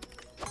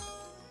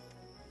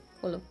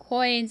 Full of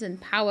coins and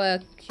power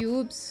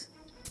cubes.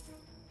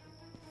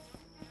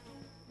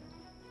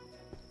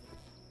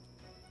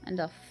 And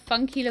a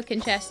funky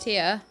looking chest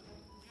here.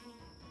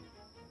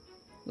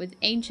 With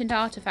ancient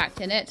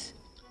artifact in it.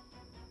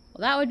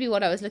 Well, that would be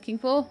what I was looking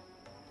for.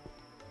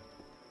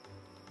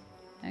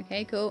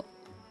 Okay, cool.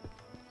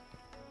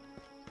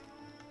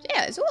 So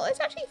yeah, it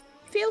actually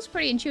feels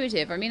pretty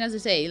intuitive. I mean, as I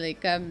say, like,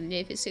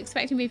 if it's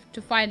expecting me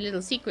to find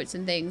little secrets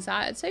and things,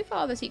 so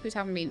far the secrets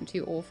haven't been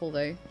too awful,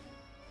 though.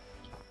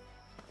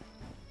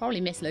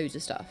 Probably missed loads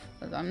of stuff,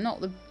 but I'm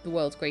not the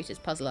world's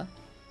greatest puzzler.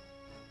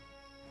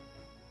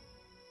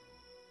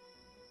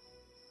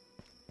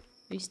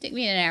 If you stick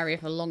me in an area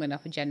for long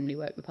enough, I generally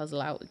work the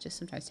puzzle out. It just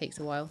sometimes takes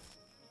a while.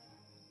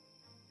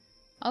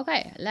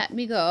 Okay, let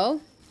me go.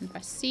 And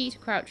press C to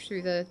crouch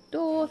through the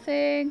door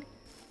thing.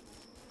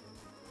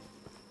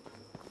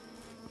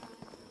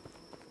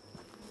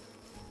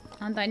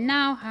 And I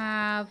now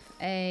have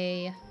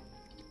a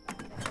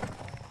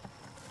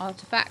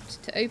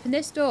artifact to open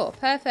this door.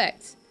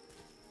 Perfect.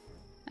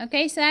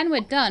 Okay, so then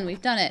we're done.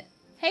 We've done it.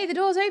 Hey, the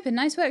door's open.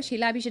 Nice work,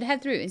 She-Lab. You should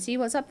head through and see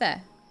what's up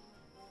there.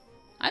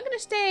 I'm going to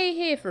stay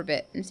here for a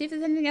bit and see if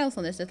there's anything else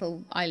on this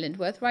little island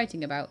worth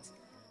writing about.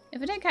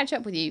 If I don't catch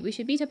up with you, we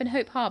should meet up in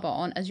Hope Harbour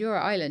on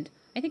Azura Island.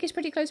 I think it's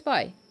pretty close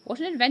by. What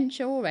an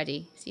adventure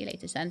already. See you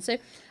later, Sen. So,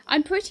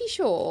 I'm pretty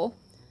sure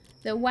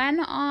that when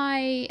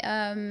I,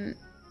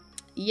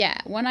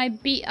 when I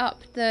beat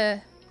up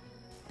the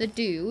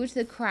dude,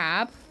 the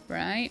crab,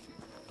 right?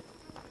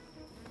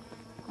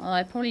 Well,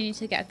 I probably need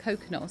to get a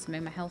coconut or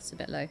something. My health's a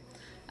bit low.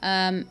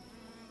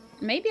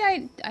 Maybe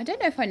I don't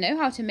know if I know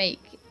how to make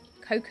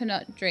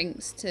coconut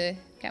drinks to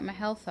get my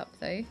health up,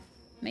 though.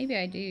 Maybe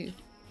I do.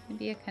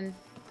 Maybe I can...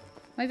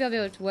 Maybe I'll be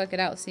able to work it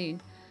out soon.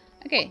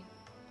 Okay.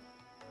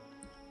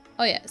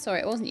 Oh yeah,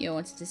 sorry, it wasn't you I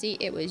wanted to see.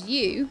 It was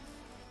you.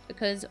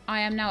 Because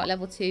I am now at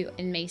level 2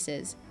 in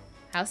maces.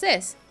 How's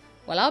this?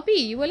 Well, I'll be.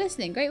 You were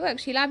listening. Great work,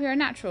 Sheila. You're a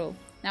natural.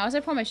 Now, as I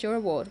promised, your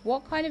reward.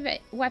 What kind of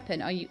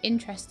weapon are you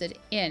interested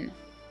in?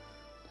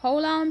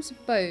 Polearms,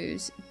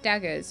 bows,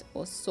 daggers,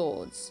 or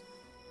swords?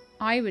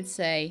 I would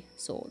say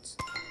swords.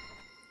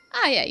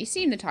 Ah, yeah, you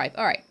seem the type.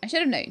 Alright, I should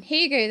have known.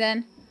 Here you go,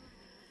 then.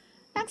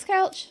 Thanks,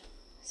 Kelch.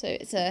 So,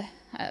 it's a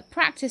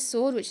practice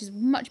sword, which is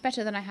much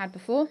better than I had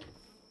before.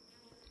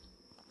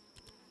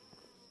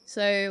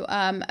 So,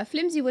 a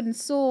flimsy wooden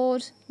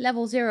sword,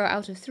 level 0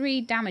 out of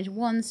 3, damage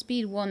 1,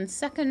 speed 1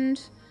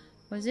 second.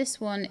 Whereas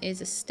this one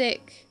is a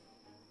stick.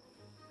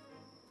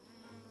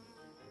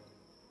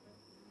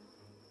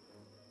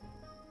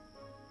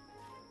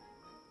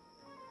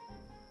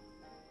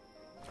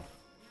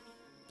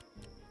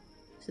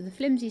 So the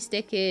flimsy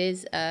stick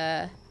is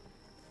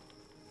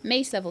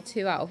mace level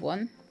 2 out of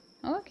 1.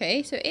 Oh,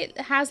 okay, so it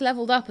has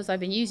leveled up as I've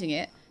been using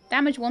it.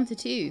 Damage 1 to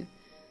 2.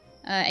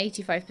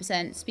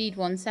 85%. Speed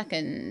 1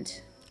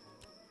 second.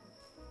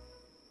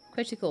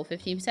 Critical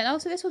 15%. Oh,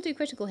 so this will do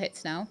critical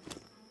hits now.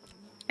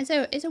 And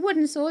so it's a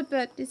wooden sword,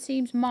 but it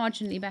seems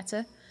marginally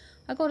better.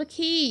 I got a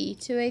key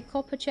to a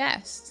copper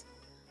chest.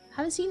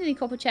 Haven't seen any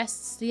copper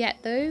chests yet,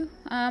 though.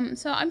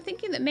 So I'm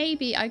thinking that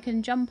maybe I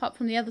can jump up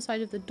from the other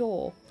side of the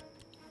door.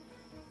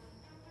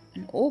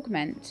 An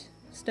augment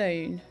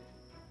stone.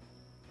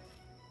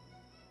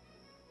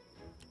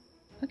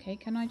 Okay,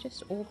 can I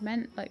just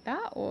augment like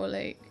that? Or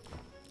like,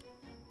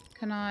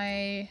 can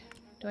I,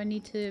 do I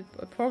need to,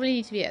 I probably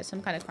need to be at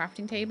some kind of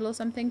crafting table or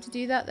something to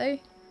do that though.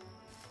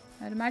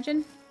 I'd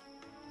imagine.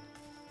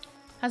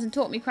 Hasn't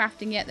taught me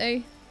crafting yet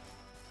though.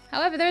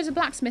 However, there is a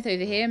blacksmith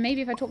over here.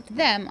 Maybe if I talk to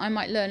them, I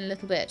might learn a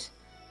little bit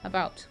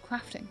about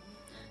crafting.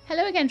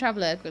 Hello again,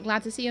 traveller.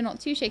 Glad to see you're not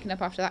too shaken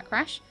up after that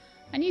crash.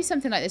 I knew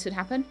something like this would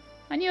happen.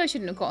 I knew I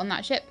shouldn't have got on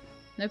that ship.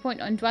 No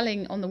point in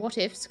dwelling on the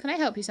what-ifs. Can I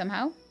help you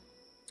somehow?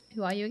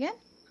 Who are you again?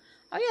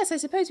 Oh yes, I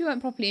suppose we weren't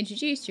properly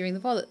introduced during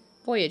the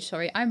voyage.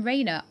 Sorry, I'm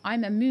Raina.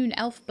 I'm a moon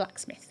elf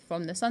blacksmith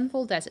from the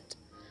Sunfall Desert.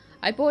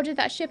 I boarded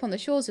that ship on the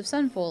shores of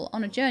Sunfall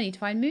on a journey to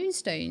find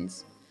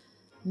moonstones.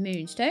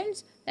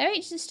 Moonstones? They're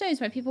ancient stones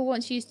my people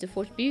once used to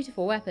forge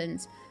beautiful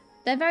weapons.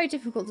 They're very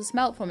difficult to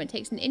smelt from. It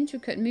takes an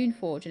intricate moon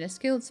forge and a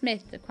skilled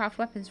smith to craft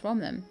weapons from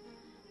them.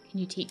 Can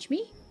you teach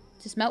me?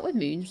 To smelt with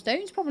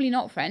moonstones? Probably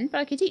not, friend, but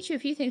I could teach you a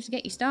few things to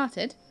get you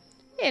started.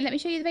 Here, let me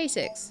show you the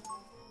basics.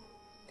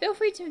 Feel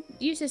free to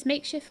use this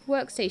makeshift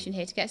workstation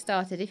here to get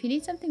started. If you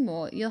need something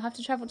more, you'll have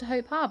to travel to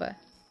Hope Harbour.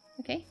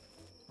 Okay.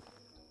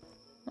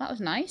 Well, that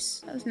was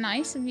nice. That was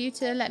nice of you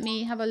to let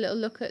me have a little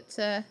look at...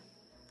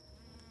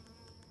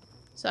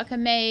 So I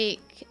can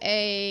make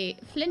a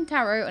flint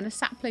arrow and a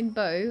sapling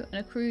bow and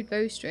a crude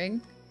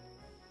bowstring.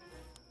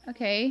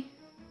 Okay.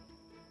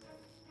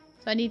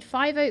 So I need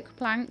 5 oak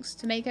planks.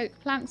 To make oak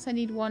planks, I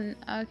need 1.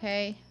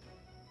 Okay.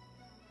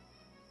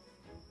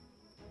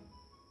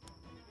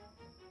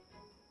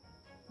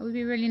 It would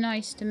be really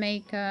nice to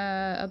make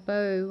a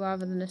bow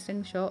rather than a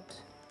slingshot.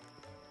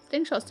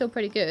 Slingshot's still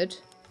pretty good.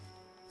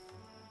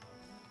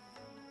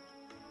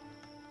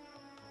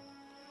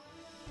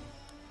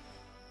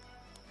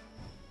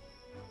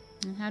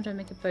 And how do I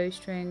make a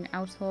bowstring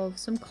out of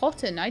some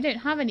cotton? I don't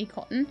have any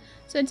cotton.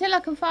 So until I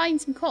can find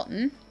some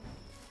cotton...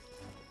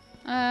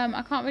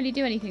 I can't really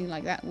do anything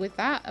like that with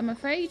that, I'm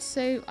afraid.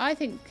 So I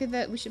think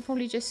that we should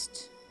probably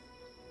just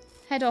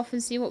head off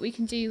and see what we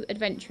can do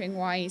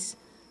adventuring-wise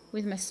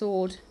with my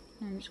sword.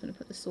 I'm just going to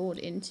put the sword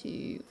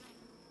into...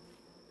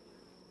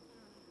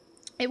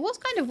 It was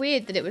kind of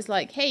weird that it was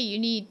like, hey, you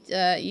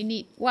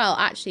need... Well,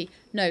 actually,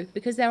 no,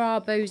 because there are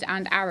bows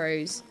and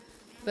arrows.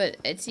 But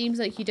it seems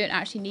like you don't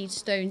actually need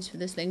stones for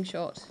the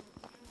slingshot.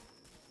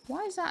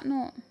 Why is that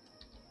not...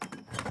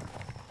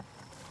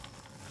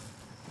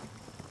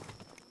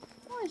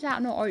 Why is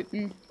that not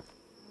open?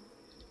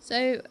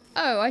 So,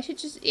 oh, I should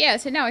just, yeah,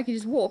 so now I can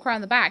just walk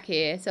around the back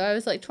here. So I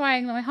was like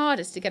trying my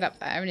hardest to get up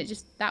there and it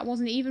just, that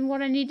wasn't even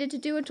what I needed to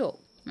do at all.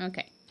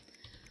 Okay.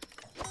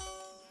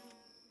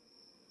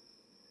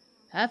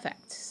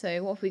 Perfect.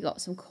 So what have we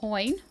got? Some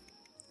coin.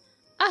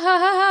 Ah ha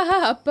ha ha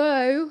ha, a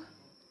bow.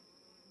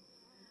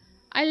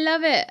 I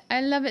love it. I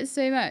love it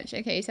so much.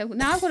 Okay, so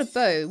now I've got a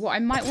bow. What I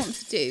might want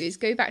to do is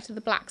go back to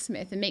the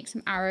blacksmith and make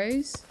some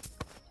arrows.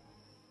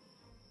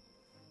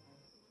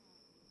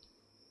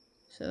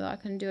 So that I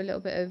can do a little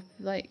bit of,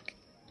 like,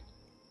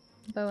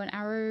 bow and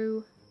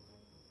arrow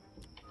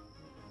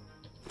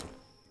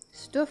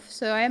stuff.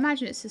 So I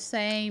imagine it's the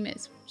same.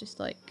 It's just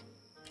like,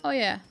 oh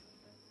yeah.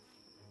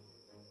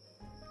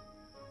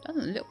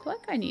 Doesn't look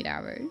like I need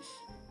arrows.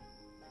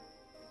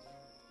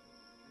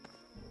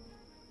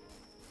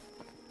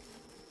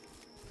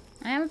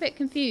 I am a bit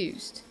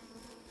confused.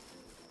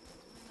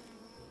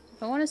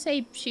 If I want to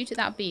say shoot at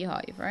that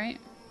beehive, right?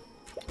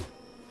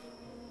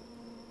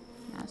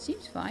 That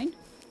seems fine.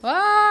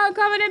 Oh,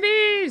 covered in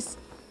bees!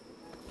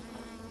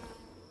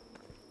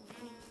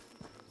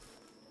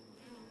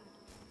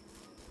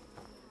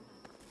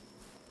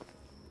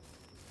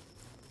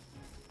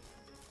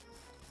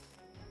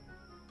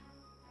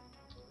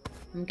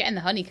 I'm getting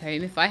the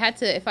honeycomb. If I had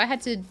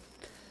to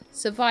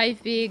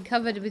survive being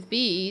covered with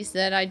bees,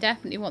 then I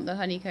definitely want the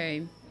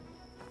honeycomb.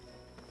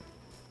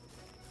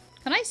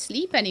 Can I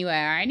sleep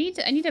anywhere? I need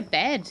a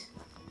bed.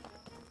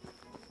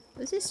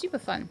 This is super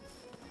fun.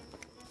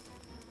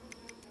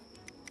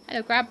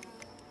 Hello, crab.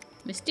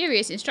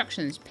 Mysterious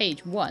instructions,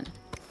 page 1.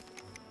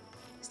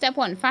 Step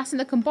 1. Fasten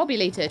the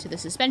combobulator to the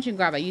suspension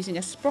grabber using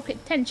a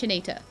sprocket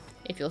tensionator.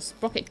 If your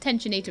sprocket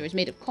tensionator is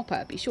made of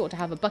copper, be sure to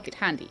have a bucket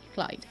handy.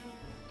 Clyde.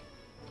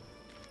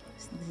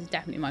 This is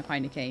definitely my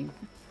kind of game.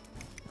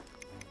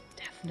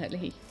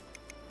 Definitely.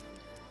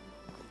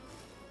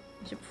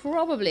 I should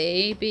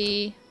probably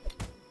be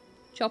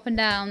chopping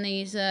down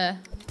these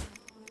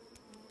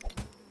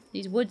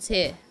woods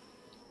here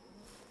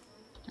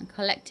and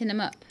collecting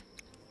them up,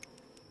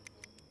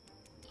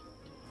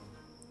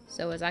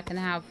 so as I can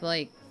have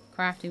like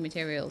crafting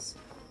materials.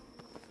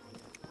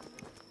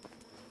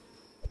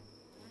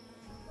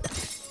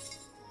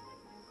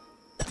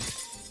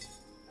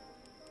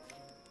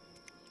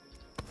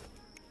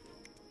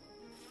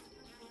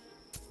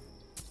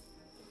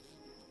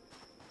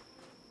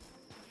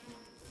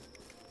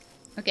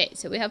 Okay,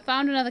 so we have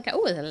found another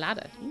oh, there's a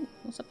ladder. Ooh,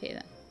 what's up here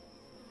then?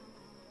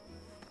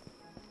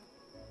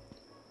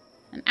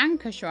 An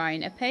anchor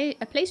shrine, a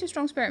place of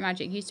strong spirit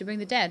magic used to bring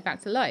the dead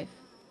back to life.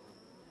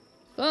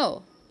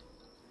 Cool.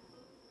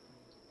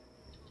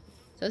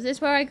 So is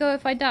this where I go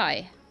if I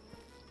die?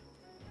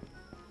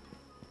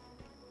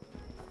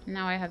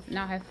 Now I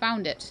have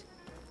found it.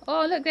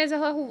 Oh look, there's a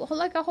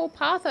whole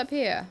path up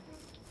here.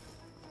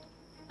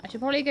 I should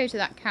probably go to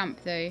that camp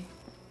though.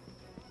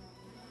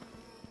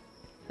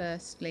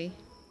 Firstly.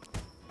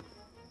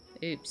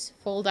 Oops.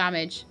 Full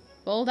damage.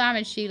 Full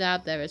damage,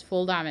 She-Lad. There is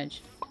full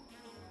damage.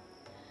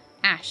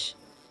 Ash.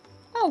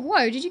 Oh,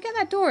 whoa. Did you get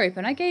that door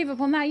open? I gave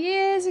up on that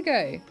years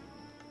ago.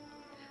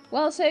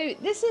 Well, so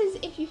this is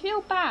if you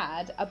feel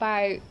bad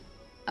about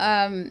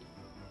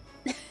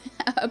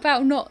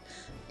about not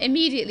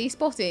immediately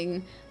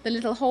spotting the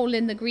little hole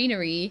in the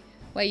greenery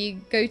where you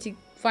go to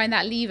find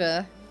that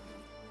lever,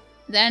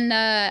 then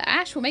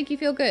Ash will make you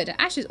feel good.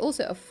 Ash is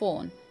also a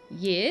fawn.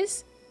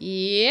 Years?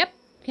 Yep.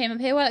 Came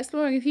up here while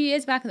exploring a few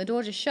years back and the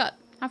door just shut.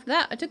 After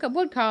that, I took up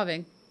wood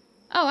carving.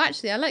 Oh,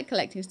 actually, I like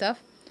collecting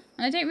stuff.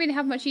 And I don't really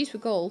have much use for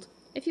gold.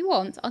 If you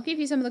want, I'll give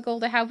you some of the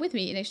gold I have with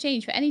me in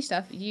exchange for any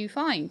stuff you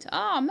find.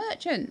 Ah,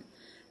 merchant.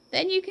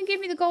 Then you can give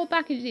me the gold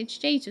back in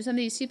exchange for some of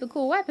these super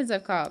cool weapons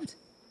I've carved.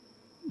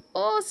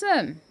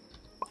 Awesome.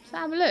 Let's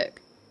have a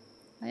look.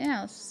 Oh,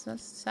 yeah,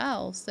 let's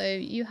sell. So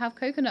you have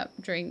coconut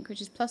drink,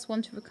 which is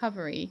 +1 to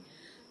recovery.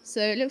 So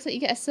it looks like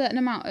you get a certain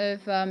amount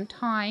of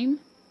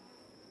time.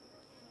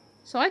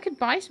 So I could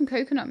buy some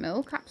coconut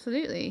milk,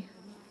 absolutely.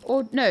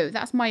 Or, no,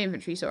 that's my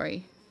inventory,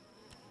 sorry.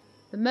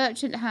 The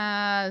merchant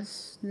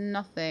has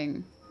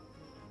nothing.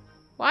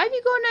 Why have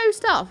you got no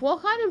stuff?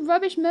 What kind of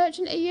rubbish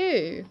merchant are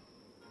you?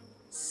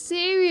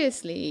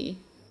 Seriously.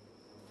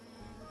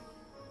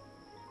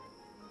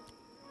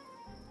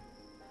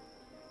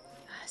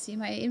 See,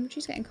 my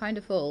inventory's getting kind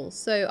of full.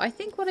 So I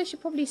think what I should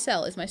probably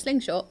sell is my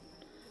slingshot.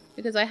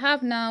 Because I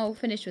have now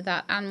finished with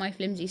that and my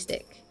flimsy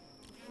stick.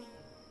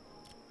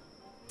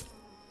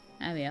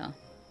 There we are.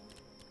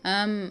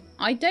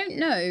 I don't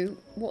know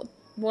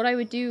what I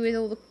would do with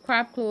all the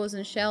crab claws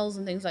and shells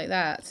and things like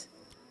that.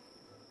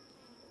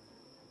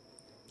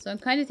 So I'm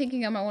kind of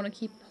thinking I might want to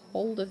keep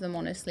hold of them,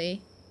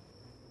 honestly.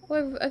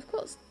 Oh, I've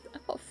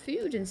got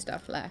food and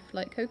stuff left,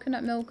 like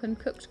coconut milk and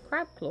cooked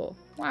crab claw.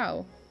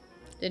 Wow.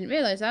 Didn't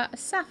realise that. A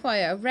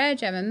sapphire, a rare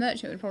gem, a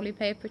merchant would probably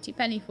pay a pretty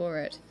penny for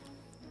it.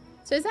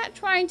 So is that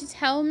trying to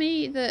tell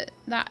me that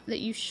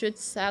you should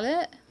sell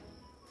it?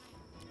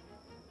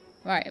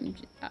 Right,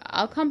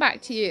 I'll come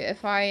back to you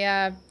if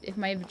my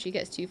inventory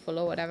gets too full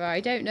or whatever. I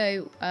don't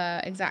know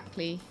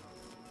exactly.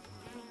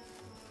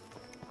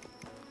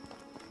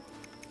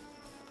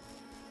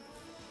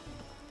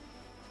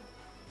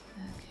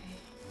 Okay.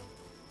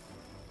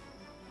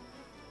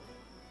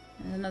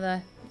 There's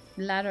another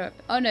ladder up.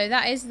 Oh no,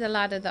 that is the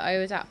ladder that I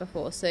was at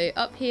before. So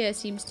up here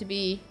seems to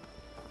be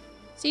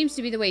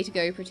the way to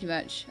go pretty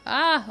much.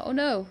 Ah, oh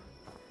no.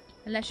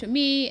 Unless you're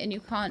me and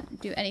you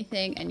can't do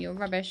anything and you're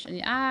rubbish and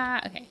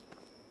okay.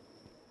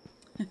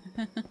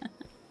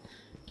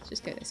 Let's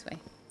just go this way.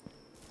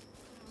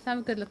 Let's have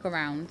a good look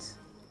around.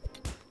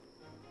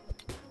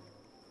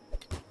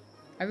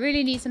 I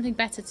really need something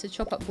better to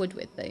chop up wood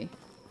with though.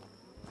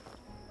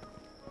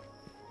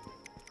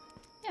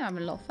 Yeah, I'm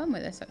having a lot of fun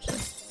with this actually.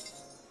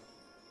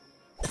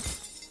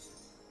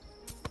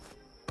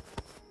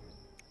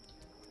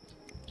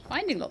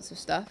 Finding lots of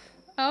stuff.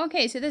 Oh,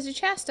 okay, so there's a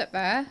chest up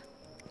there.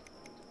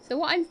 So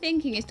what I'm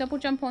thinking is double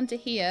jump onto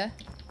here.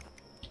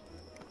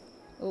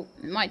 Oh,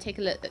 it might take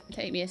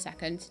me a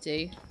second to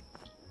do.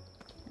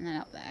 And then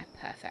up there.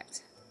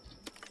 Perfect.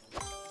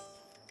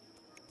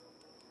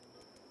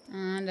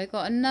 And I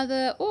got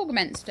another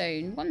augment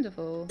stone.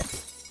 Wonderful.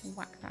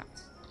 Whack that.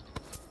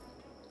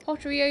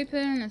 Pottery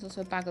open. There's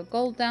also a bag of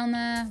gold down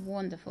there.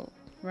 Wonderful.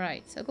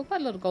 Right, so I've got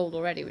quite a lot of gold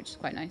already, which is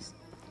quite nice.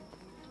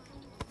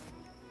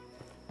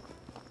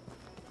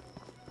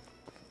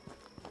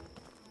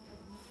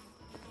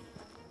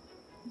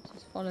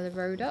 Just follow the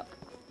road up.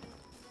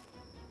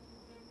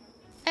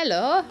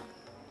 Hello.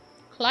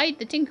 Clyde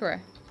the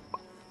Tinkerer.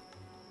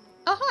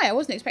 Oh, hi, I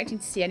wasn't expecting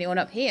to see anyone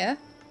up here.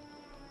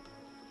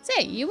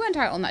 Say, you weren't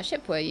out on that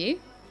ship, were you?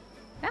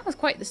 That was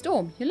quite the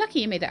storm. You're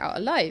lucky you made it out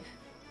alive.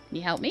 Can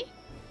you help me?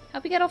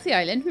 Help you get off the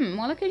island?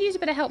 Well, I could use a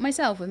bit of help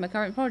myself with my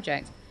current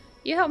project.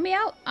 You help me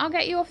out? I'll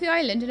get you off the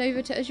island and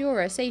over to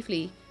Azura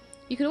safely.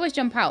 You could always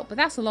jump out, but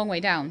that's a long way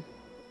down.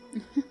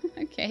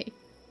 Okay.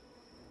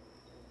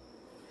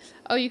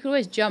 Oh, you could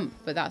always jump,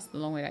 but that's the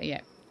long way down.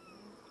 Yeah.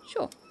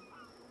 Sure.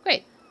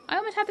 Great. I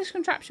almost had this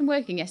contraption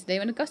working yesterday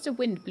when a gust of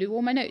wind blew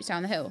all my notes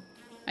down the hill.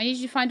 I need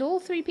you to find all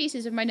 3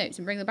 pieces of my notes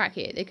and bring them back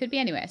here. They could be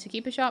anywhere, so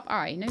keep a sharp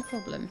eye. No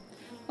problem.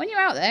 When you're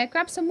out there,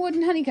 grab some wood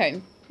and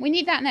honeycomb. We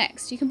need that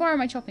next. You can borrow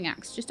my chopping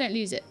axe. Just don't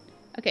lose it.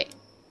 Okay.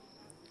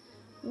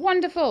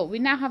 Wonderful. We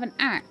now have an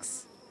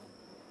axe.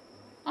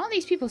 Aren't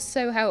these people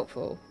so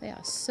helpful? They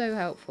are so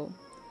helpful.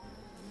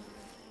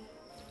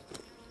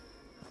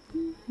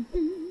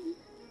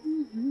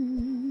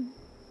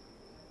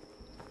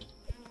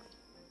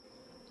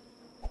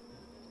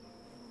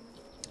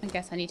 I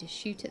guess I need to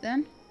shoot it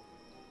then.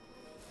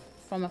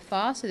 From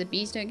afar so the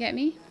bees don't get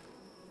me.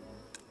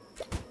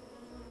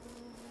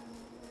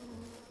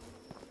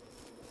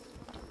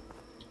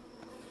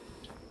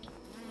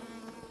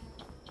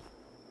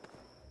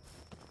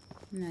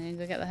 And then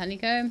go get the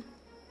honeycomb.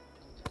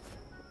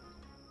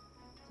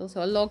 There's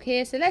also a log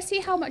here. So let's see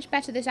how much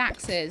better this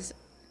axe is.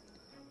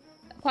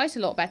 Quite a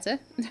lot better.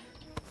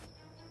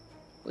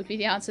 Would be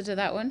the answer to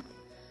that one.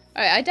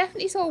 Alright, I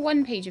definitely saw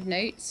 1 page of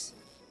notes.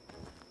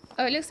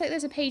 Oh, it looks like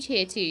there's a page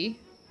here too.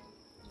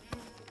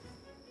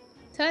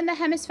 Turn the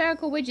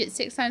hemispherical widget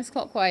 6 times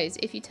clockwise.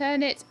 If you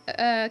turn it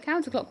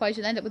counterclockwise,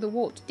 you'll end up with a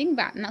warped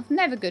dingbat, and that's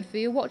never good for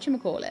you.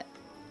 Whatchamacallit.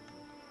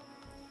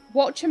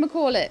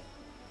 Whatchamacallit.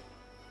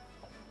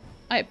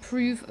 I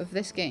approve of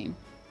this game.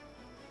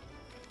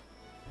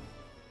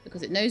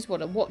 Because it knows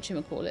what a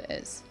whatchamacallit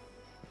is.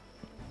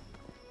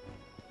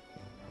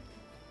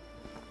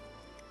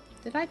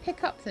 Did I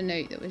pick up the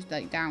note that was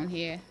like down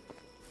here?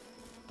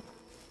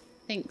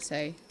 I think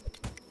so.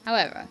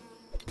 However.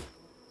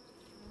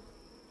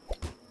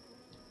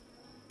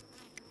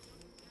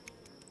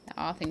 There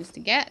are things to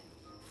get.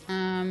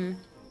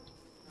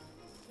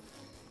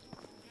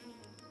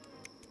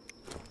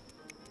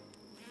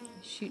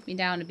 Shoot me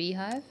down a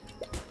beehive.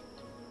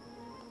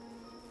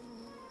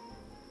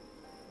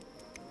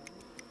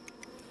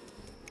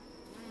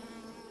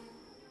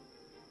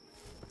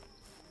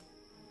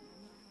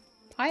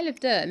 Pile of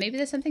dirt. Maybe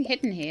there's something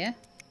hidden here.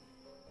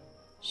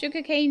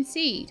 Sugarcane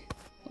seed.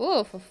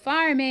 Oh, for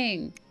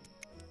farming.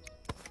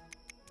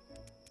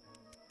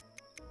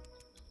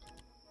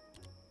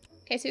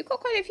 Okay, so we've got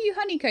quite a few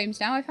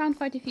honeycombs now. I found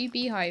quite a few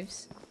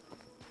beehives.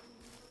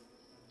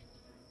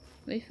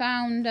 We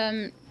found,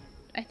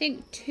 I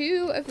think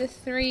 2 of the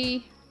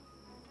 3...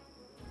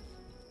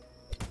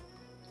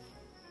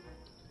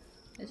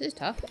 This is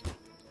tough.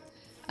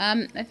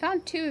 I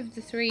found 2 of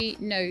the 3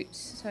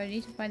 notes, so I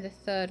need to find the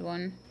 3rd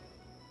one.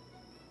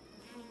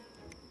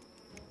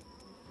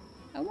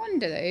 I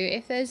wonder though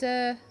if there's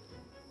a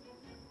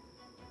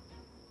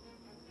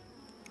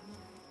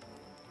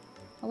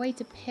way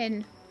to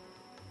pin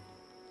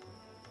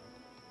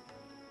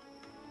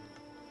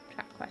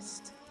track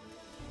quest.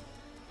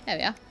 There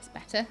we are, that's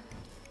better.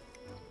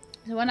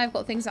 So when I've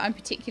got things that I'm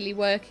particularly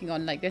working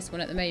on, like this one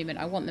at the moment,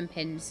 I want them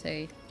pinned,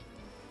 so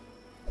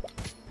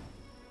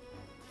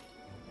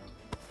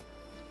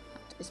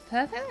it's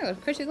perfect. I got a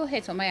critical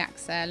hit on my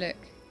axe there, look.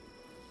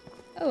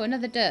 Oh,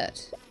 another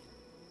dirt.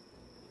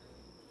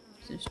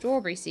 Some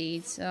strawberry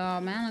seeds.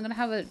 Oh man, I'm gonna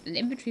have an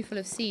inventory full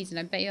of seeds, and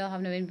I bet you'll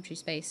have no inventory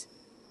space.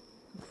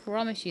 I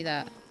promise you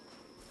that.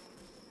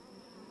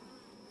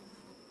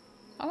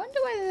 I wonder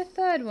where the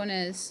 3rd one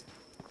is.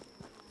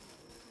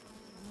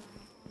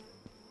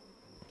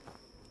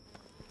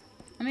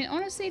 I mean,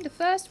 honestly, the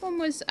first one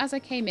was as I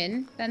came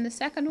in. Then the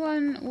 2nd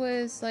one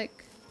was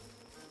like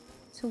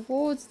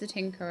towards the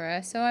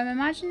Tinkerer. So I'm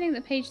imagining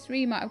that page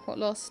 3 might have got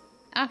lost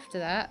after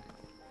that.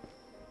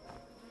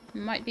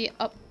 It might be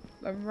up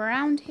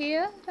around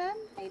here then,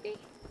 maybe?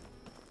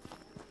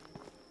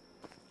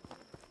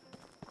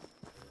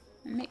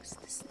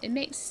 It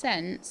makes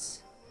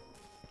sense.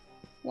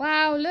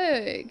 Wow,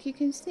 look, you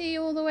can see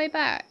all the way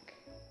back.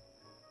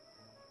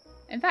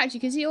 In fact, you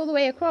can see all the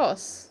way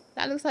across.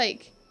 That looks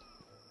like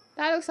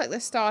the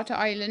starter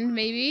island,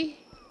 maybe.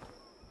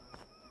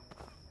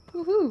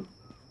 Woohoo!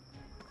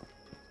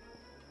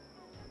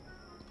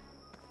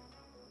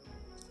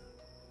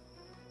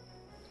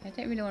 I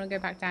don't really want to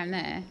go back down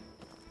there.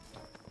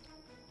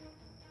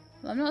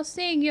 Well, I'm not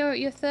seeing your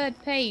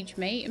 3rd page,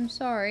 mate. I'm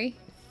sorry.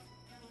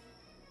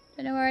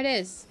 Don't know where it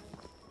is.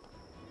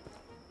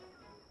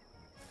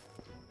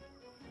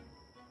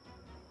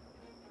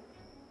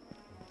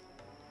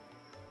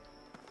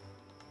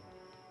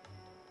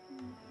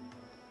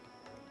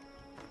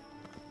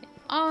 If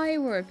I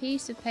were a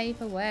piece of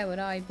paper, where would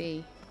I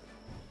be?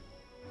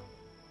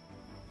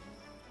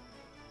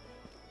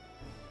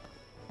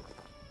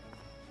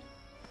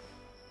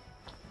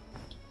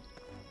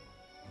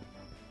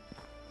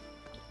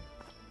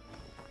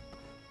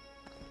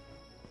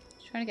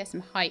 Trying to get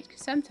some height,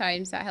 because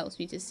sometimes that helps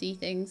me to see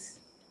things.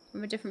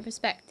 from a different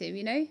perspective,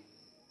 you know?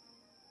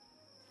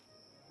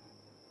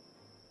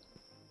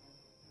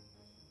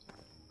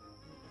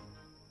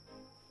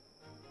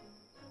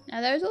 Now,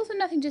 there is also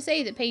nothing to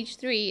say that page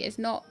 3 is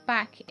not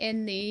back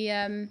in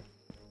the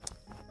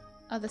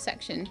other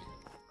section.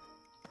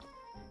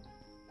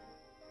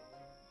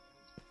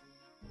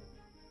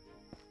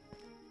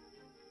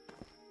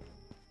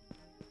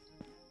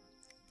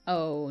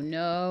 Oh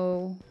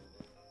no.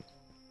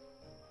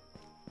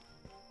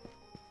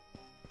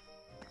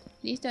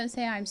 Please don't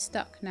say I'm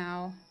stuck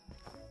now.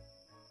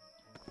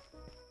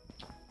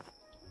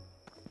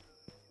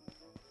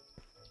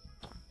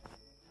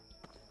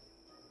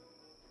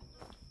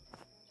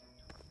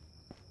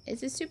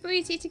 Is it super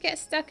easy to get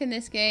stuck in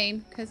this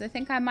game? Because I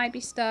think I might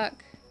be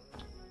stuck.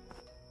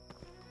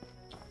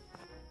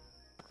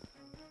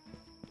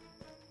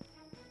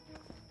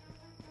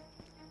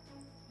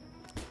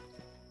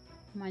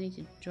 I might need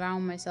to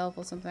drown myself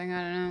or something,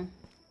 I don't know.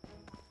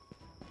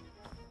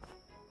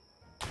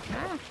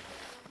 Ah.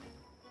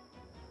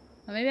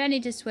 Or maybe I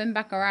need to swim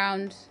back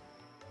around.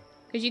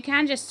 Because you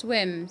can just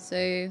swim,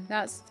 so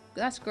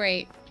that's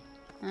great.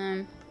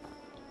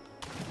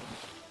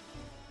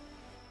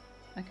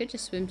 I could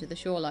just swim to the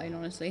shoreline,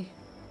 honestly.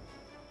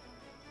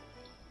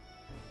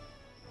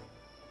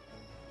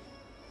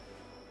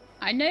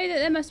 I know that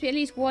there must be at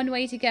least one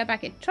way to get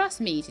back in. Trust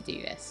me to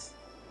do this.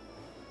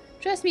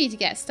 Trust me to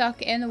get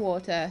stuck in the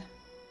water.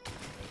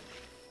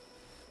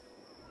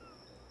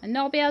 And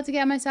not be able to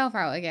get myself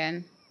out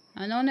again.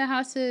 I don't know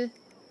how to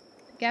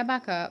get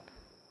back up.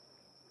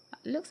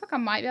 It looks like I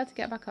might be able to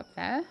get back up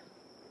there.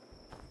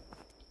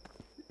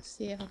 Let's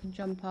see if I can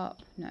jump up.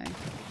 No.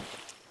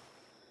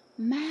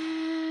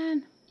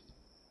 Man.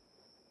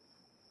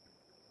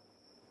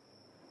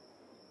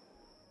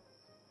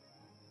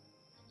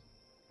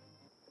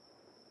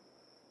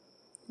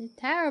 This is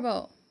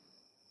terrible.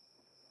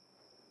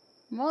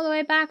 I'm all the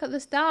way back at the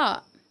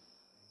start.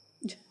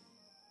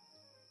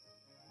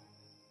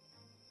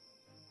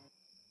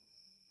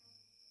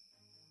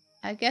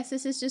 I guess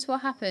this is just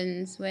what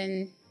happens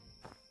when...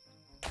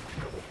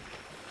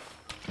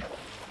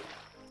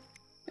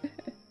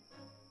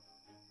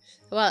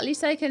 Well, at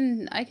least I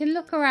can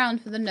look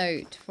around for the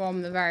note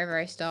from the very,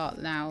 very start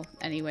now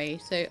anyway.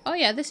 So, oh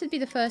yeah, this would be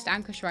the first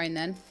anchor shrine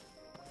then.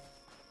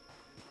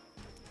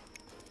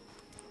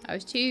 I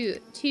was too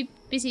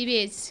busy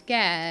being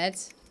scared.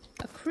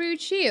 A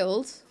crude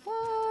shield?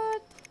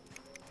 What?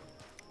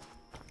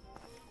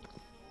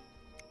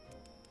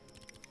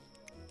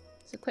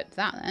 Let's equip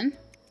that then.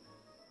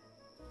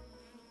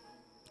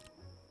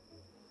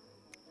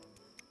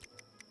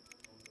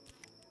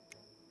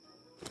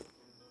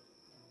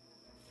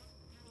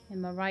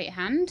 In my right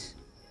hand.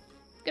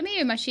 Give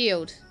me my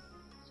shield.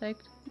 So,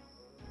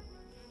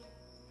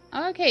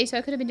 oh, okay, so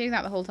I could have been doing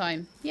that the whole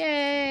time.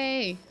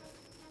 Yay!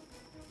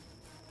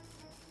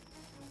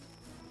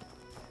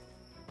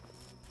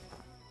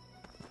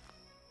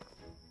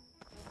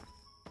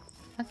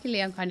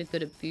 Luckily, I'm kind of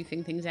good at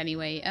boofing things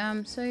anyway.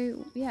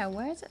 So yeah,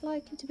 where is it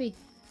likely to be?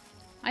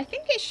 I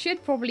think it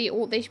should probably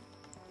all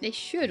they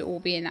should all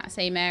be in that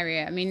same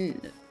area. I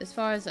mean, as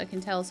far as I can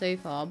tell so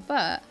far,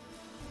 but.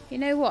 You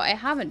know what I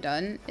haven't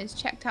done is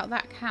checked out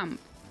that camp.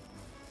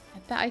 I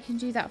bet I can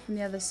do that from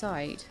the other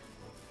side.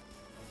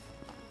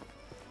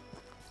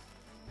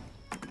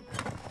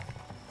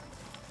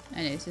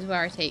 I know this is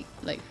where I take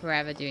like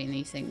forever doing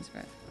these things,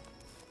 but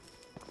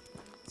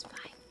it's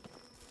fine.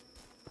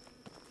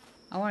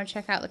 I want to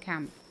check out the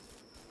camp.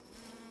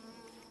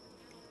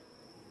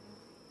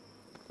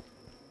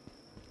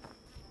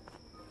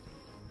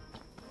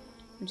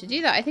 And to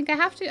do that, I think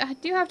I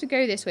do have to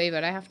go this way,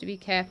 but I have to be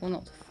careful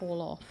not to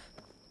fall off.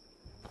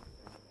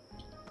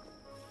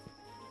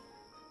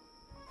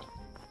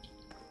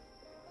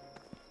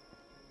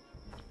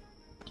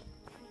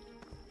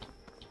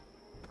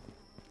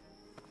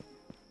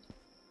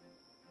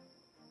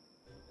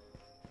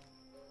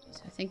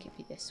 I think it'd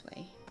be this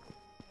way.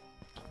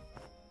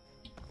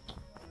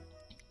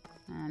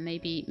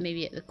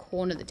 Maybe at the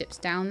corner that dips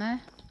down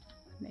there.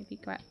 Maybe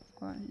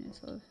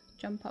sort of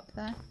jump up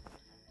there.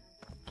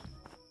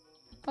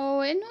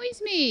 Oh, it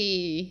annoys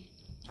me.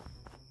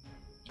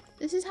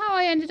 This is how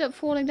I ended up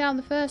falling down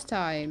the first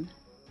time.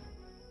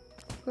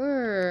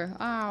 Grr,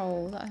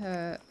 ow, that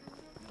hurt.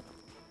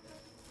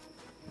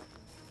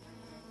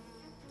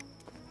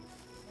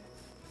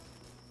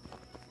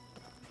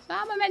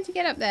 How am I meant to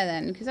get up there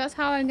then? Because that's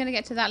how I'm going to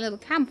get to that little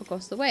camp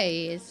across the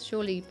way, is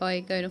surely by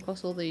going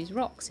across all these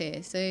rocks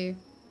here, so...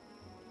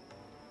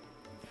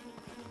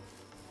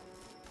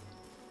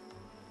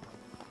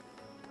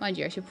 Mind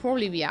you, I should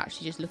probably be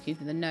actually just looking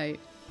for the note.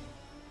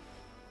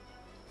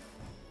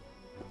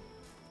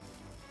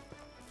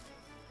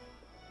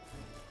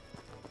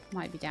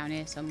 Might be down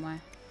here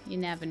somewhere. You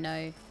never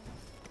know.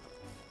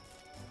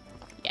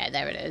 Yeah,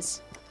 there it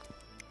is.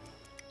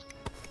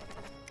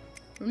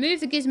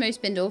 Remove the gizmo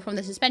spindle from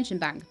the suspension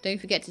bank.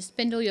 Don't forget to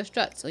spindle your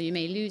struts or you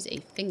may lose a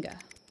finger.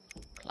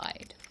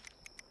 Clyde.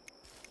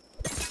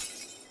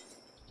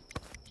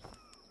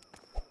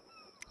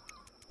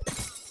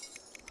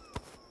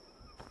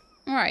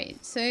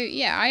 Alright, so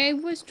yeah, I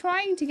was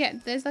trying to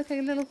get... There's like a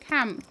little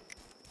camp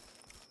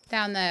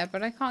down there,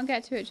 but I can't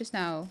get to it just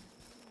now.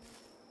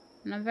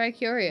 And I'm very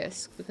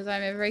curious, because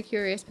I'm a very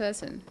curious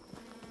person.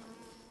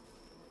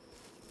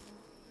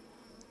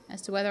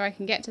 As to whether I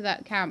can get to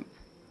that camp.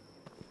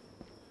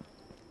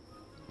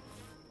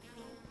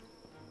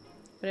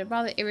 But it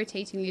rather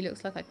irritatingly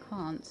looks like I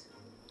can't.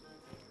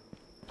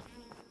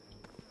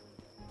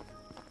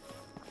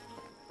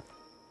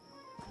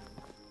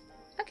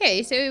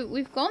 Okay, so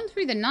we've gone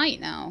through the night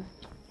now.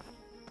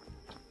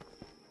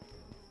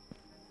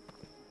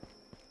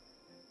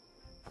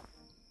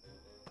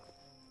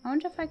 I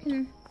wonder if I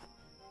can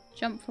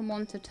jump from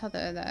one to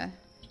t'other there.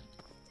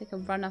 Take a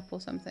run up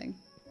or something.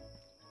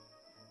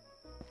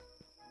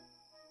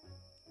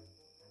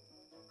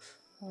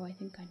 Oh, I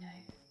think I know.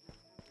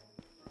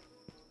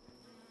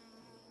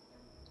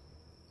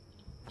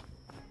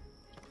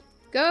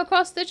 Go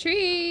across the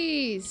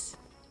trees!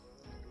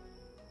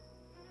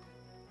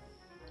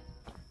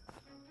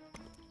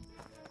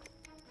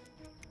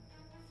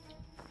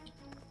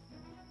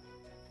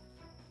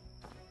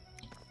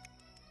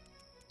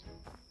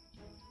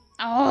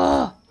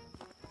 Oh!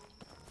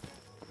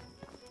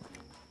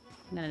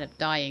 I'm gonna end up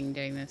dying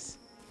doing this.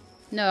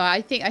 No,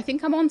 I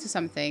think I'm onto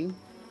something.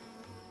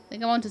 I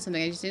think I'm onto something.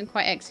 I just didn't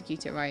quite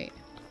execute it right.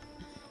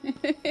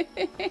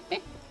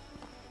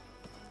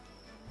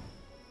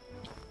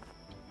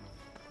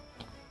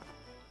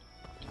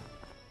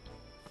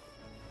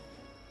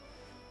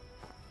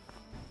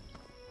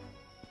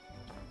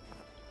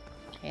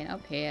 Okay, and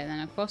up here, and then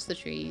across the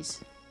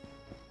trees.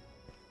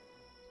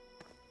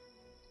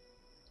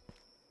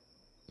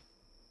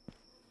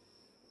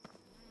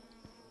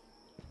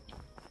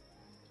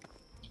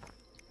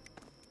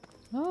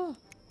 Oh.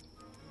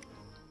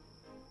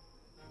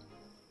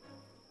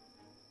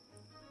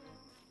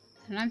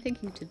 And I'm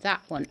thinking to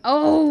that one.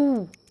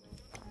 Oh!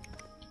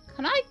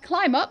 Can I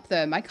climb up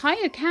them? I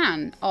kind of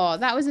can. Oh,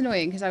 that was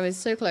annoying because I was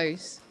so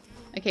close.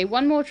 Okay,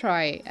 one more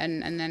try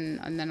and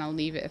then I'll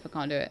leave it if I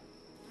can't do it.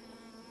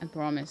 I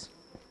promise.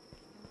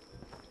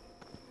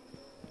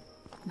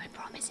 My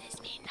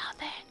promises mean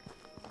nothing.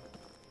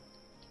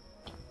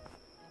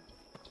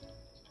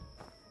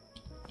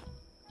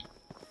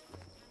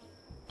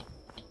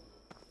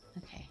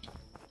 Okay.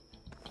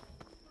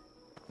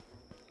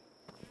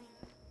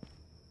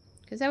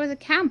 Because there was a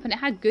camp and it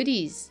had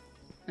goodies.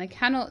 And I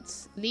cannot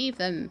leave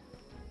them.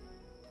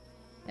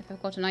 If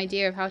I've got an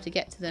idea of how to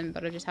get to them,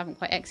 but I just haven't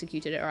quite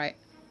executed it right.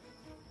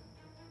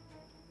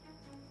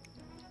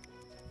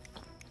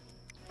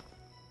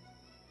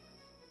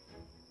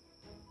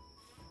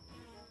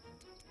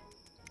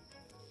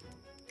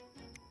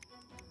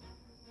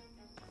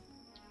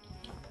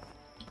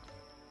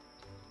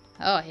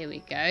 Oh, here we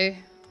go.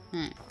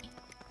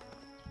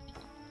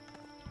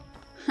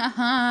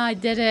 Haha, I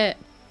did it.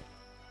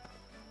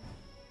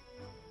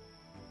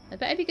 There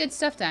better be good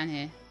stuff down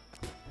here.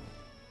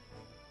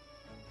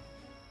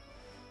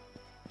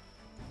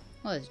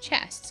 Well, there's a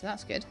chest, so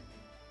that's good.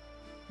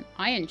 An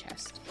iron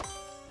chest.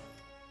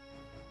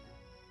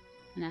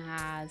 And it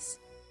has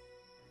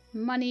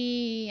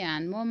money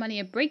and more money.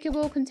 A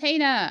breakable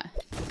container.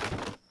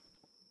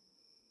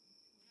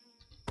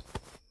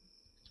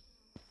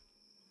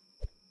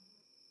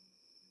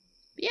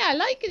 Yeah, I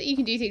like that you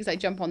can do things like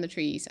jump on the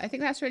trees. I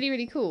think that's really,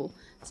 really cool.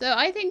 So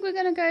I think we're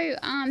going to go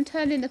and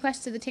turn in the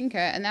quest to the Tinker.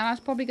 And that's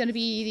probably going to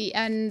be the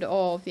end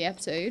of the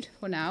episode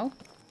for now.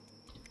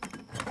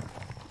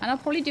 And I'll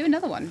probably do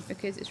another one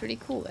because it's really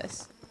cool,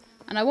 this.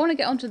 And I want to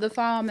get onto the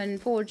farm and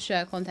forge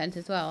content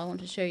as well. I want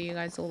to show you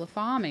guys all the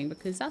farming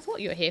because that's what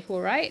you're here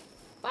for, right?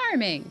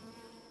 Farming.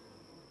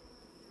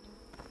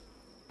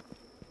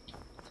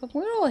 That's what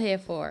we're all here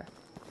for.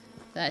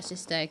 So let's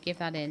just give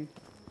that in.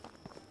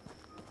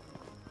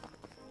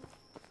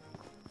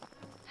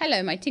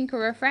 Hello, my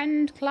tinkerer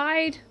friend,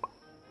 Clyde.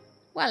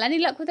 Well, any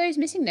luck with those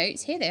missing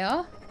notes? Here they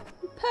are.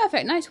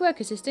 Perfect, nice work,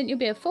 assistant. You'll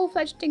be a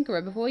full-fledged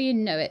tinkerer before you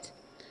know it.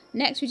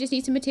 Next, we just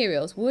need some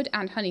materials. Wood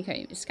and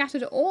honeycomb. It's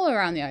scattered all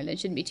around the island.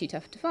 Shouldn't be too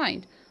tough to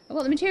find. I've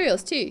got the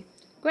materials too.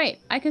 Great,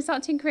 I can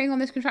start tinkering on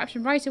this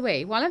contraption right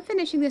away. While I'm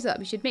finishing this up,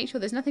 you should make sure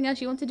there's nothing else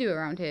you want to do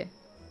around here.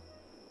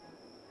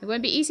 It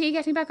won't be easy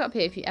getting back up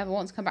here if you ever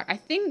want to come back. I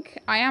think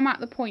I am at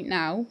the point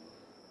now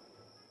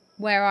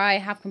where I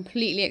have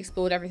completely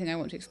explored everything I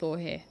want to explore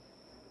here.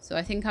 So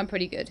I think I'm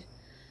pretty good.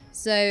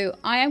 So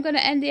I am going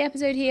to end the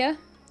episode here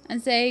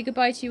and say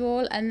goodbye to you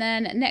all. And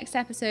then next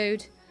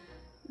episode,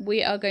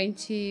 we are going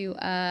to,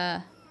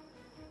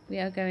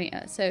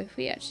 so if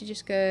we actually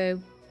just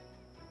go,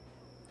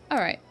 all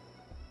right.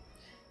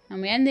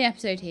 And we end the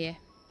episode here.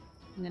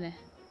 I'm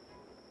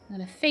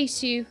gonna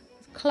face you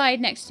with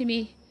Clyde next to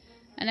me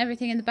and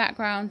everything in the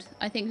background.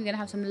 I think we're gonna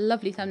have some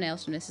lovely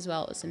thumbnails from this as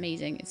well. It's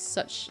amazing. It's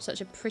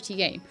such a pretty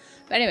game.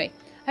 But anyway,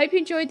 I hope you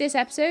enjoyed this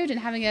episode and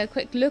having a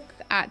quick look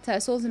at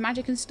swords and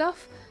magic and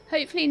stuff.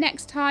 Hopefully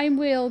next time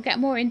we'll get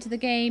more into the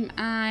game,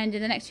 and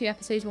in the next few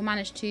episodes we'll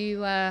manage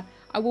to,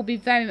 I will be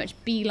very much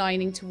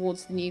beelining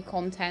towards the new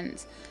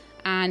content.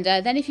 And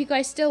then if you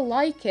guys still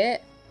like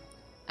it,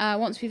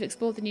 once we've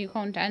explored the new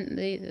content,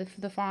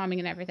 the farming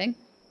and everything.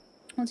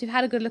 Once you've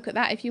had a good look at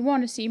that, if you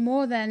want to see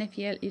more, then if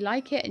you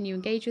like it and you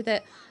engage with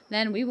it,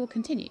 then we will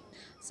continue.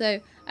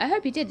 So I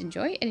hope you did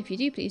enjoy, and if you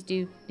do, please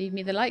do leave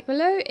me the like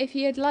below. If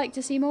you'd like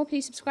to see more,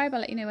 please subscribe. I'll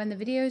let you know when the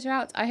videos are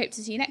out. I hope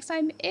to see you next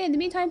time. In the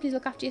meantime, please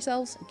look after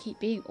yourselves and keep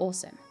being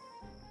awesome.